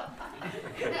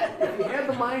 If you had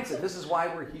the mindset, this is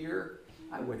why we're here,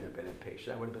 I wouldn't have been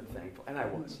impatient. I would have been thankful. And I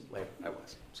was.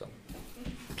 So,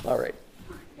 all right.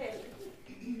 Okay.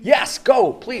 Yes,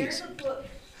 go, please. There's a book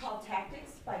called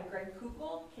Tactics by Greg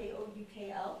Koukl, Koukl.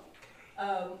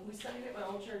 We studied it at my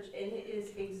old church, and it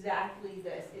is exactly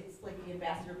this. It's like the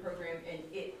ambassador program, and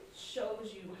it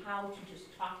shows you how to just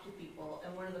talk to people.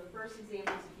 And one of the first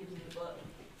examples it gives in the book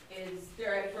is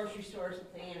they're at a grocery store or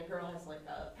something, and a girl has like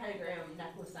a pentagram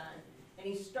necklace on, and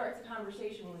he starts a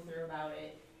conversation with her about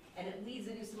it, and it leads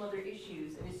into some other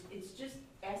issues. And it's just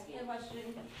asking a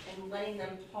question and letting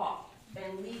them talk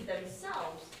and lead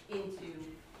themselves into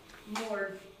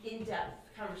more in-depth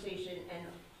conversation and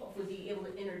hopefully be able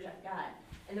to interject God.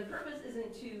 And the purpose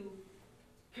isn't to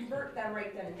convert them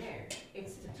right then and there.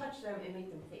 It's to touch them and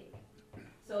make them think.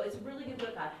 So it's a really good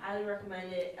book. I highly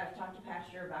recommend it. I've talked to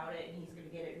Pastor about it, and he's going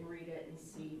to get it and read it and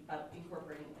see about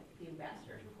incorporating the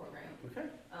ambassador program. Okay.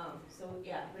 So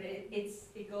yeah, but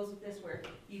it goes with this where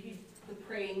you could the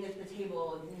praying at the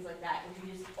table and things like that, and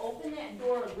you just open that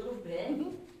door a little bit,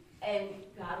 and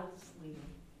God will just lead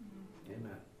you.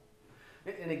 Amen.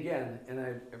 And again, and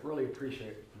I really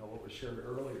appreciate what was shared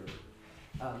earlier.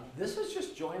 This is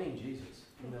just joining Jesus.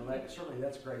 Certainly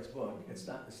that's Greg's book. It's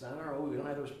not our own. We don't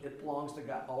have those. It belongs to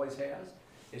God. Always has.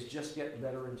 It's just getting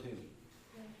better in tune.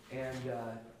 And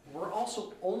we're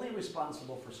also only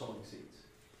responsible for sowing seeds.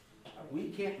 We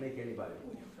can't make anybody.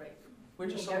 Right. We're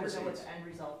just You never sowing know what seeds. the end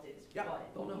result is. Yeah,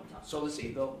 but don't know. Sow the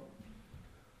seed, though.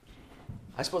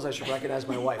 I suppose I should recognize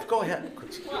my wife. Go ahead.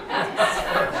 Well,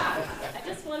 I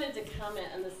just wanted to comment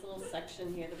on this little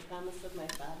section here, the promise of my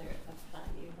Father upon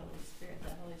you, Holy Spirit,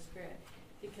 the Holy Spirit.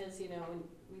 Because, when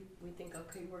we think,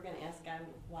 okay, we're going to ask God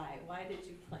why. Why did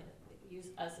you use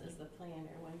us as the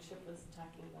planner? When Chip was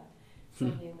talking about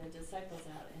sending the disciples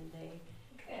out, and they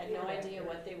had no idea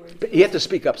what they were doing. But you have to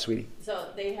speak up, sweetie.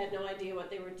 So they had no idea what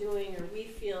they were doing, or we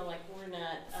feel like we're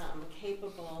not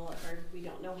capable, or we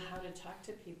don't know how to talk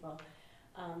to people.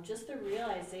 Just the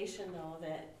realization, though,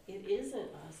 that it isn't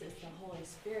us, it's the Holy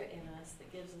Spirit in us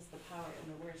that gives us the power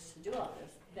and the words to do all this.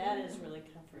 That is really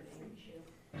comforting,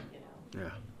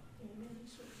 Yeah.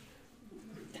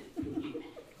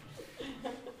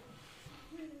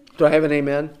 Do I have an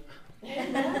amen?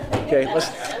 Okay,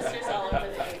 Esther's all over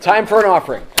the place. time for an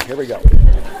offering. Here we go.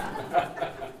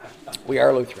 We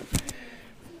are Lutheran.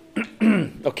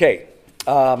 Okay.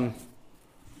 Where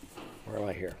am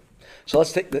I here? So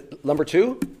let's take number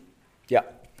 2. Yeah.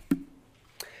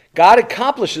 God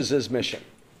accomplishes his mission.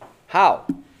 How?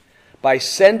 By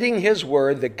sending his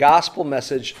word, the gospel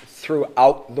message,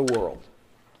 throughout the world.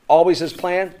 Always his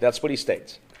plan. That's what he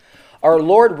states. Our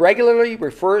Lord regularly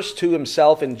refers to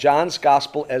himself in John's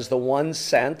gospel as the one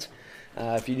sent.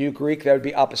 If you knew Greek, that would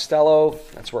be apostello.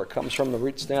 That's where it comes from, the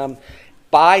root stem.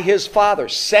 By his Father,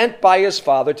 sent by his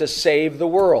Father to save the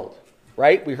world.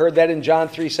 Right? We heard that in John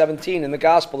 3:17 in the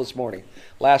gospel this morning.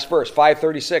 Last verse,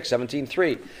 5:36,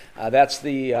 17:3. That's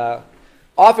the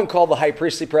often called the high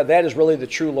priestly prayer. That is really the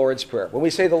true Lord's Prayer. When we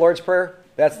say the Lord's Prayer,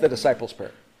 that's the disciples'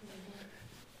 prayer.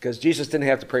 Because Jesus didn't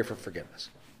have to pray for forgiveness.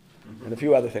 And a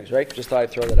few other things, right? Just thought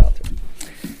I'd throw that out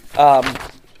there.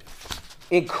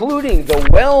 including the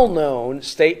well-known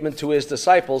statement to his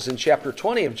disciples in chapter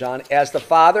 20 of John, as the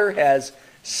Father has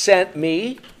sent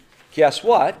me, guess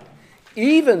what?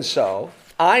 Even so,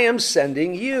 I am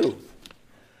sending you.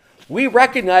 We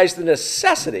recognize the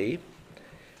necessity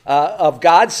of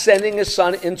God sending his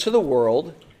Son into the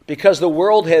world because the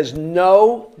world has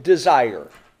no desire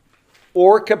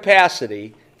or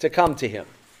capacity to come to him.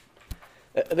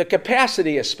 The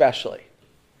capacity especially.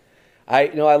 I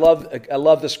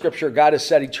love the scripture, God has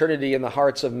set eternity in the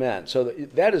hearts of men. So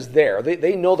that is there.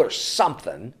 They know there's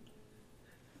something.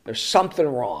 There's something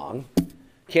wrong.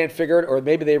 Can't figure it, or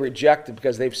maybe they reject it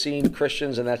because they've seen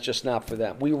Christians and that's just not for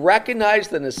them. We recognize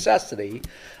the necessity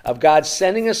of God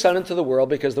sending his Son into the world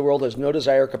because the world has no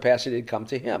desire or capacity to come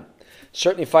to him.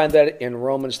 Certainly find that in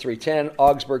Romans 3:10,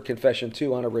 Augsburg Confession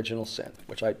 2 on original sin,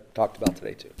 which I talked about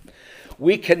today too.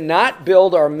 We cannot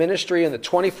build our ministry in the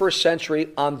 21st century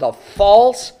on the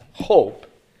false hope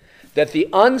that the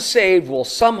unsaved will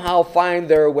somehow find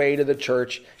their way to the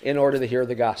church in order to hear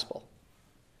the gospel.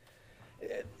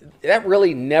 That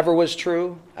really never was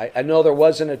true. I know there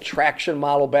was an attraction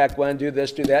model back when, do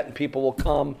this, do that, and people will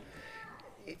come.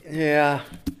 Yeah,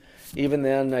 even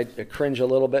then I cringe a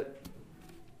little bit.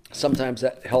 Sometimes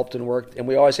that helped and worked, and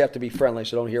we always have to be friendly,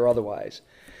 so don't hear otherwise.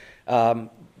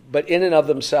 But in and of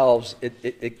themselves,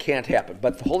 it can't happen.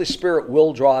 But the Holy Spirit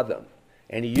will draw them,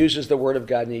 and he uses the Word of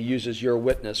God, and he uses your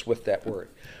witness with that Word.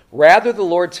 Rather, the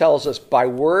Lord tells us by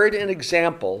word and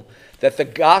example that the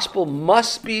gospel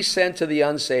must be sent to the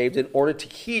unsaved in order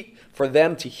for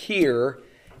them to hear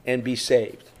and be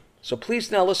saved. So please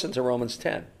now listen to Romans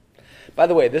 10. By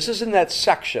the way, this is in that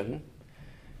section,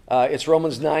 it's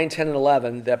Romans 9, 10, and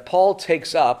 11, that Paul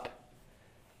takes up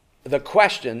the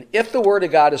question, if the Word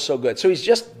of God is so good. So he's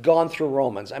just gone through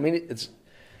Romans. I mean, it's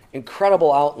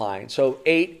incredible outline. So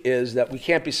 8 is that we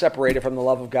can't be separated from the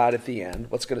love of God at the end.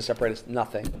 What's going to separate us?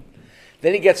 Nothing.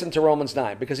 Then he gets into Romans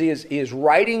 9 because he is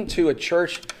writing to a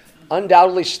church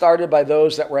undoubtedly started by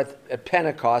those that were at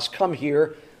Pentecost. Come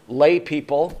here, lay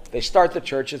people. They start the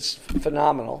church. It's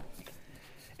phenomenal.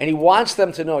 And he wants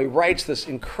them to know. He writes this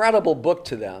incredible book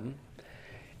to them.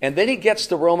 And then he gets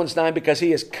to Romans 9 because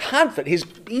he is confident.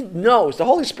 He knows. The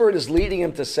Holy Spirit is leading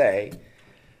him to say,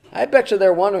 I bet you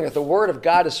they're wondering if the Word of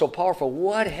God is so powerful,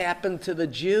 what happened to the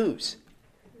Jews?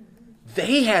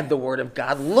 They had the Word of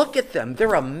God. Look at them.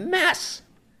 They're a mess.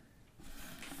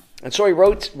 And so he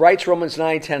writes Romans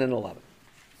 9, 10, and 11.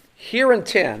 Here in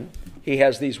 10, he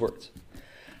has these words.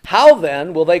 How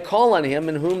then will they call on him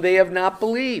in whom they have not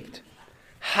believed?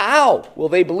 How will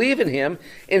they believe in him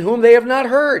in whom they have not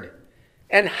heard?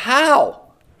 And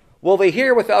how will they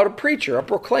hear without a preacher, a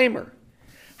proclaimer?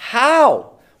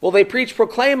 How will they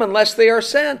proclaim unless they are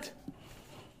sent?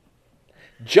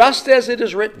 Just as it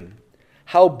is written,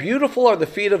 how beautiful are the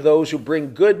feet of those who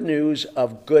bring good news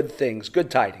of good things, good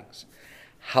tidings.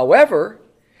 However,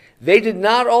 they did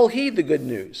not all heed the good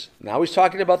news. Now he's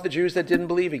talking about the Jews that didn't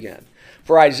believe again.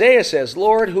 For Isaiah says,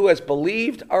 Lord, who has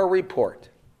believed our report?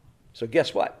 So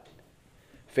guess what?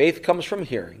 Faith comes from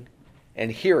hearing,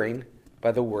 and hearing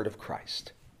by the word of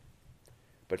Christ.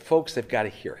 But folks, they've got to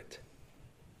hear it.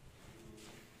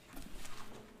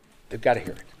 They've got to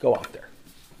hear it. Go out there.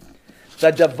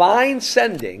 The divine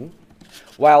sending,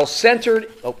 while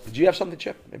centered... Oh, did you have something,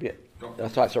 Chip? Maybe it. No.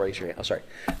 Sorry.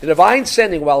 The divine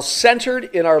sending, while centered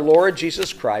in our Lord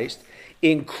Jesus Christ,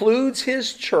 includes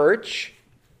his church,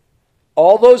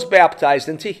 all those baptized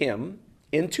into him,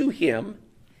 en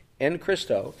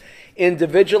Christo,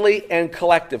 individually and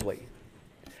collectively.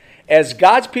 As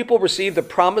God's people receive the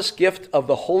promised gift of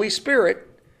the Holy Spirit,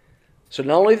 so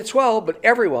not only the 12, but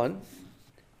everyone,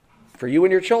 for you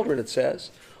and your children, it says,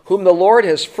 whom the Lord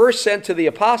has first sent to the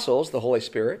apostles, the Holy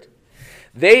Spirit,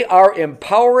 they are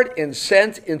empowered and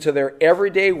sent into their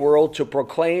everyday world to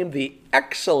proclaim the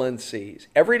excellencies,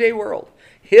 everyday world,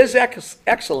 his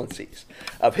excellencies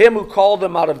of him who called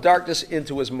them out of darkness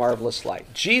into his marvelous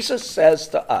light. Jesus says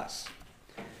to us,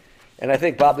 and I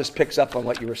think, Bob, this picks up on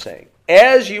what you were saying.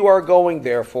 As you are going,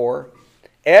 therefore,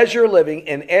 as you're living,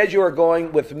 and as you are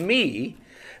going with me,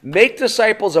 make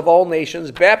disciples of all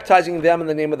nations, baptizing them in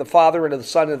the name of the Father, and of the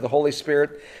Son, and of the Holy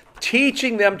Spirit,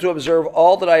 teaching them to observe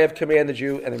all that I have commanded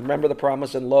you, and remember the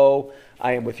promise, and lo,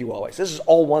 I am with you always. This is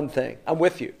all one thing. I'm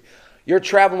with you. You're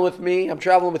traveling with me. I'm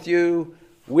traveling with you.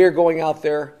 We're going out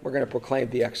there. We're going to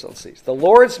proclaim the excellencies. The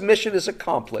Lord's mission is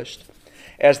accomplished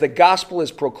as the gospel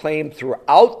is proclaimed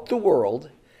throughout the world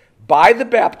by the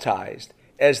baptized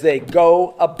as they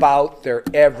go about their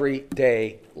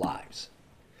everyday lives.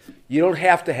 You don't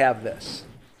have to have this.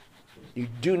 You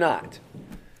do not.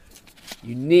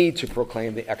 You need to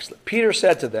proclaim the excellent. Peter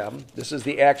said to them, this is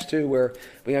the Acts 2 where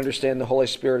we understand the Holy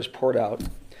Spirit is poured out.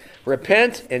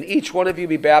 Repent and each one of you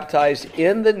be baptized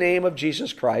in the name of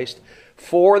Jesus Christ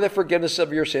for the forgiveness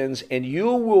of your sins, and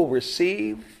you will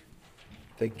receive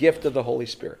the gift of the Holy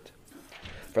Spirit.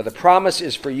 For the promise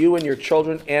is for you and your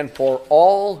children and for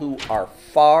all who are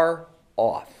far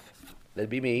off. That'd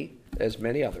be me, as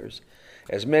many others,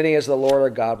 as many as the Lord our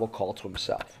God will call to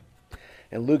himself.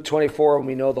 In Luke 24, when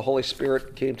we know the Holy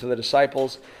Spirit came to the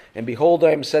disciples, and behold,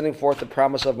 I am sending forth the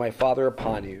promise of my Father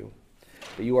upon you,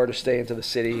 but you are to stay into the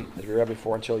city, as we read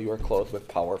before, until you are clothed with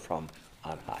power from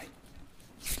on high.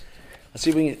 Let's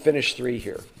see if we can finish 3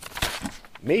 here.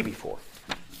 Maybe 4.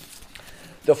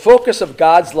 The focus of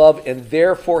God's love and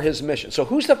therefore his mission. So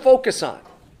who's the focus on?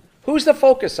 Who's the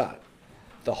focus on?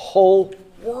 The whole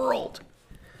world.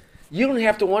 You don't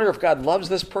have to wonder if God loves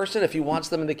this person, if he wants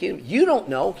them in the kingdom. You don't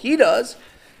know. He does.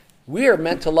 We are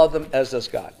meant to love them as does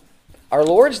God. Our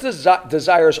Lord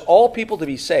desires all people to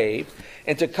be saved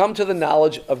and to come to the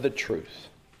knowledge of the truth.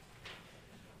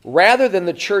 Rather than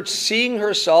the church seeing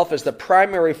herself as the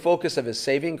primary focus of his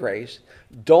saving grace,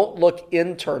 don't look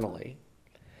internally.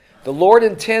 The Lord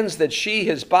intends that she,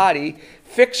 his body,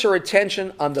 fix her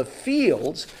attention on the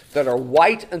fields that are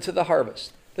white unto the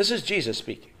harvest. This is Jesus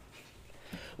speaking.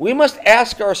 We must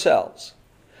ask ourselves,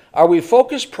 are we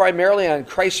focused primarily on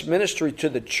Christ's ministry to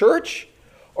the church,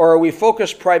 or are we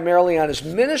focused primarily on his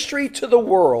ministry to the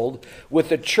world, with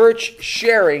the church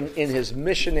sharing in his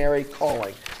missionary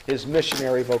calling, his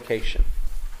missionary vocation?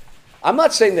 I'm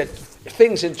not saying that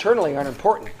things internally aren't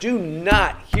important. Do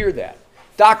not hear that.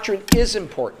 Doctrine is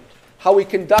important. How we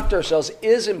conduct ourselves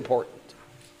is important.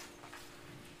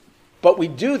 But we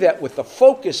do that with the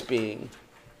focus being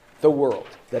the world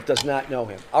that does not know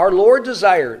him. Our Lord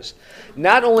desires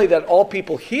not only that all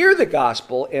people hear the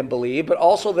gospel and believe, but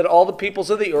also that all the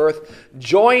peoples of the earth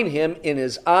join him in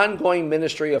his ongoing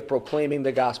ministry of proclaiming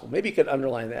the gospel. Maybe you could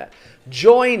underline that.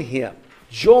 Join him.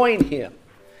 Join him.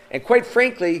 And quite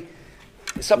frankly,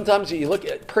 sometimes you look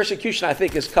at persecution, I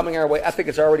think, is coming our way. I think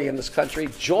it's already in this country.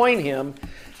 Join him.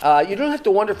 You don't have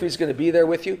to wonder if he's going to be there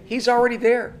with you. He's already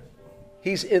there.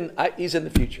 He's in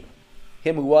the future.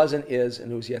 Him who was and is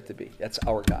and who's yet to be. That's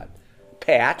our God.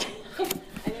 Pat? I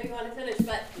know you want to finish,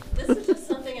 but this is just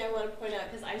something I want to point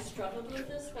out because I struggled with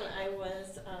this when I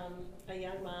was a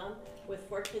young mom with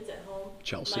 4 kids at home.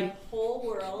 Chelsea? My whole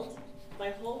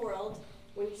world,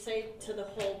 when you say to the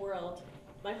whole world,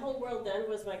 my whole world then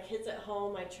was my kids at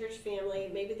home, my church family,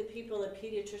 maybe the people in the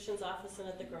pediatrician's office and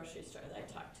at the grocery store that I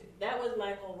talked to. That was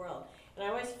my whole world. And I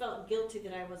always felt guilty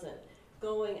that I wasn't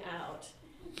going out.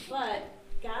 But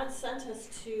God sent us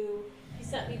to, he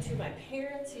sent me to my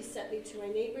parents, he sent me to my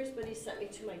neighbors, but he sent me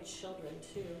to my children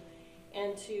too.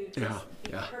 And to just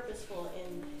be purposeful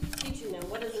in teaching them,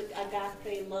 what does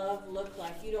agape love look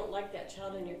like? You don't like that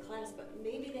child in your class, but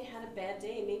maybe they had a bad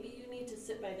day. Maybe you need to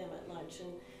sit by them at lunch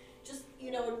and just,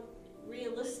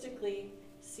 realistically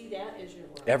see that as your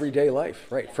world. Everyday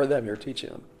life, right. For them, you're teaching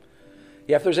them.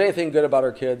 Yeah, if there's anything good about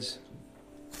our kids,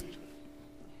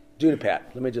 do to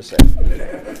Pat. Let me just say.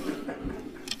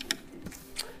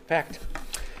 Fact.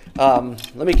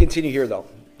 Let me continue here, though.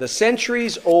 The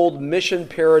centuries-old mission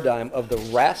paradigm of the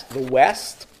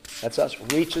West, that's us,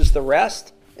 reaches the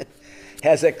rest,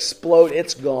 has exploded.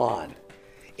 It's gone.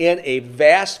 In a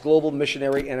vast global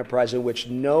missionary enterprise in which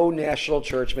no national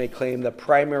church may claim the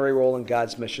primary role in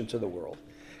God's mission to the world.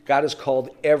 God has called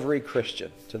every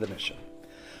Christian to the mission.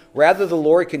 Rather, the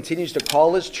Lord continues to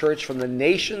call his church from the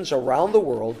nations around the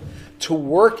world to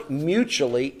work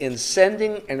mutually in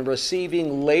sending and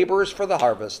receiving laborers for the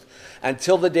harvest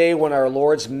until the day when our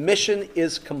Lord's mission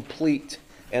is complete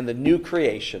and the new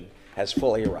creation has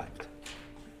fully arrived.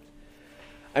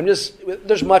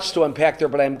 There's much to unpack there,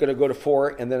 but I'm going to go to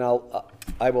 4, and then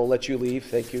I will let you leave.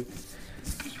 Thank you.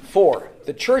 4,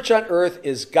 the church on earth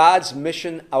is God's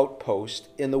mission outpost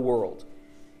in the world,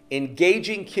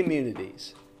 engaging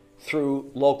communities through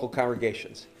local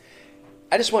congregations.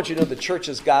 I just want you to know the church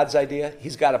is God's idea.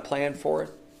 He's got a plan for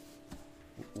it.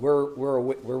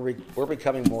 We're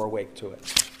becoming more awake to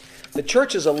it. The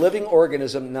church is a living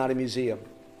organism, not a museum.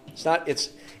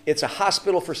 It's a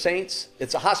hospital for saints.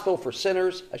 It's a hospital for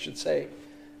sinners, I should say,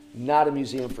 not a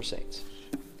museum for saints.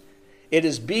 It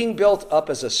is being built up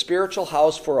as a spiritual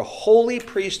house for a holy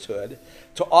priesthood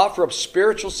to offer up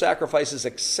spiritual sacrifices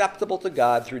acceptable to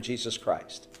God through Jesus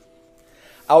Christ.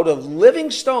 Out of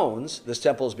living stones, this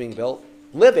temple is being built,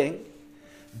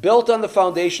 built on the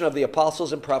foundation of the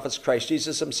apostles and prophets, Christ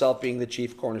Jesus himself being the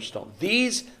chief cornerstone.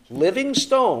 These living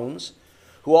stones,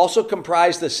 who also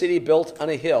comprise the city built on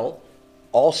a hill,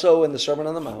 also in the Sermon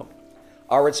on the Mount,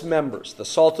 are its members, the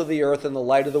salt of the earth and the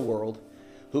light of the world,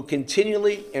 who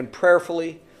continually and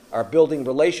prayerfully are building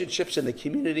relationships in the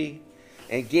community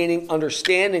and gaining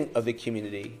understanding of the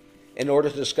community in order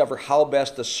to discover how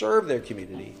best to serve their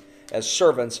community as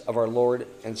servants of our Lord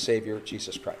and Savior,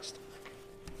 Jesus Christ.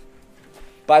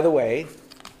 By the way,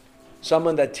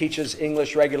 someone that teaches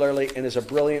English regularly and is a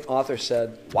brilliant author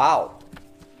said, "Wow,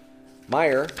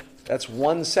 Meyer, that's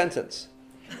one sentence."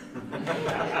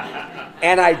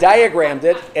 And I diagrammed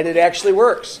it, and it actually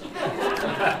works.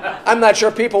 I'm not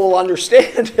sure people will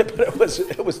understand it, but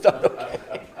it was done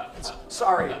okay.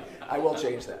 Sorry, I will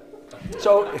change that.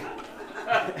 So,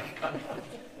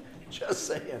 just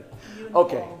saying.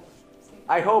 Okay.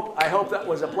 I hope that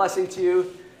was a blessing to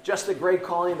you. Just the great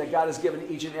calling that God has given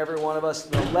each and every one of us.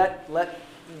 Let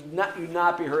you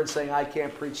not be heard saying, "I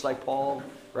can't preach like Paul,"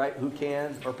 right? Who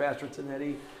can? Or Pastor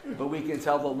Tonetti. But we can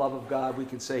tell the love of God. We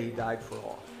can say he died for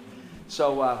all.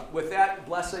 So with that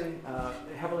blessing,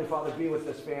 Heavenly Father, be with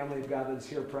this family of God that is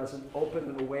here present, open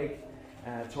and awake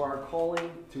to our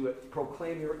calling to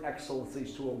proclaim your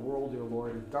excellencies to a world, dear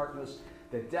Lord, in darkness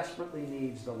that desperately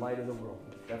needs the light of the world.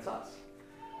 That's us.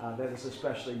 That is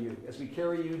especially you. As we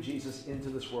carry you, Jesus, into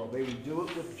this world, may we do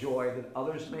it with joy that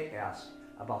others may ask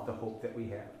about the hope that we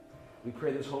have. We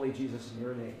pray this, holy Jesus, in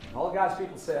your name. All God's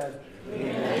people said,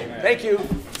 Amen. Thank you.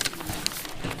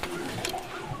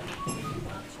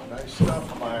 Nice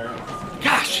stuff, Meyer.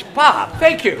 Gosh, Bob,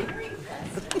 thank you.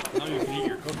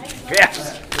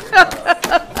 Yes.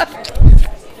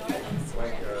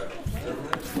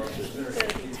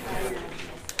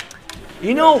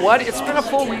 You know what? It's been a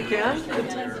full weekend.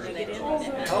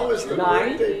 How was the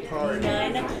 9? birthday party?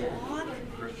 I'm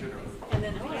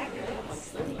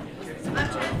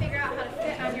trying to figure out how to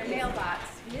fit on your mailbox.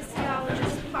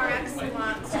 Missiologist par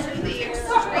excellence to the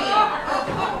extreme.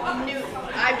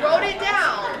 I wrote it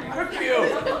down.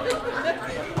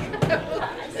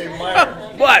 Hey, Meyer.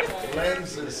 What?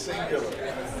 Lens is singular.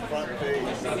 Front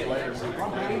page, not letters.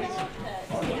 Front page.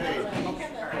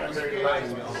 Primary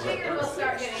lens I figured we'll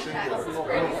start getting texts.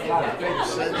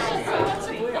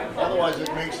 Otherwise,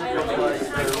 it makes it look like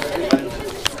they're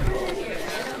lenses.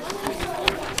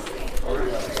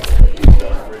 He's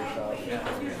done a great job.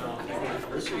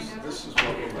 This is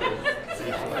what we do.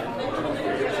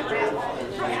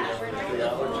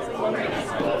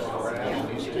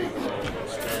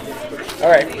 All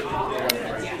right.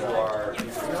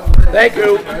 Thank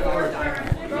you.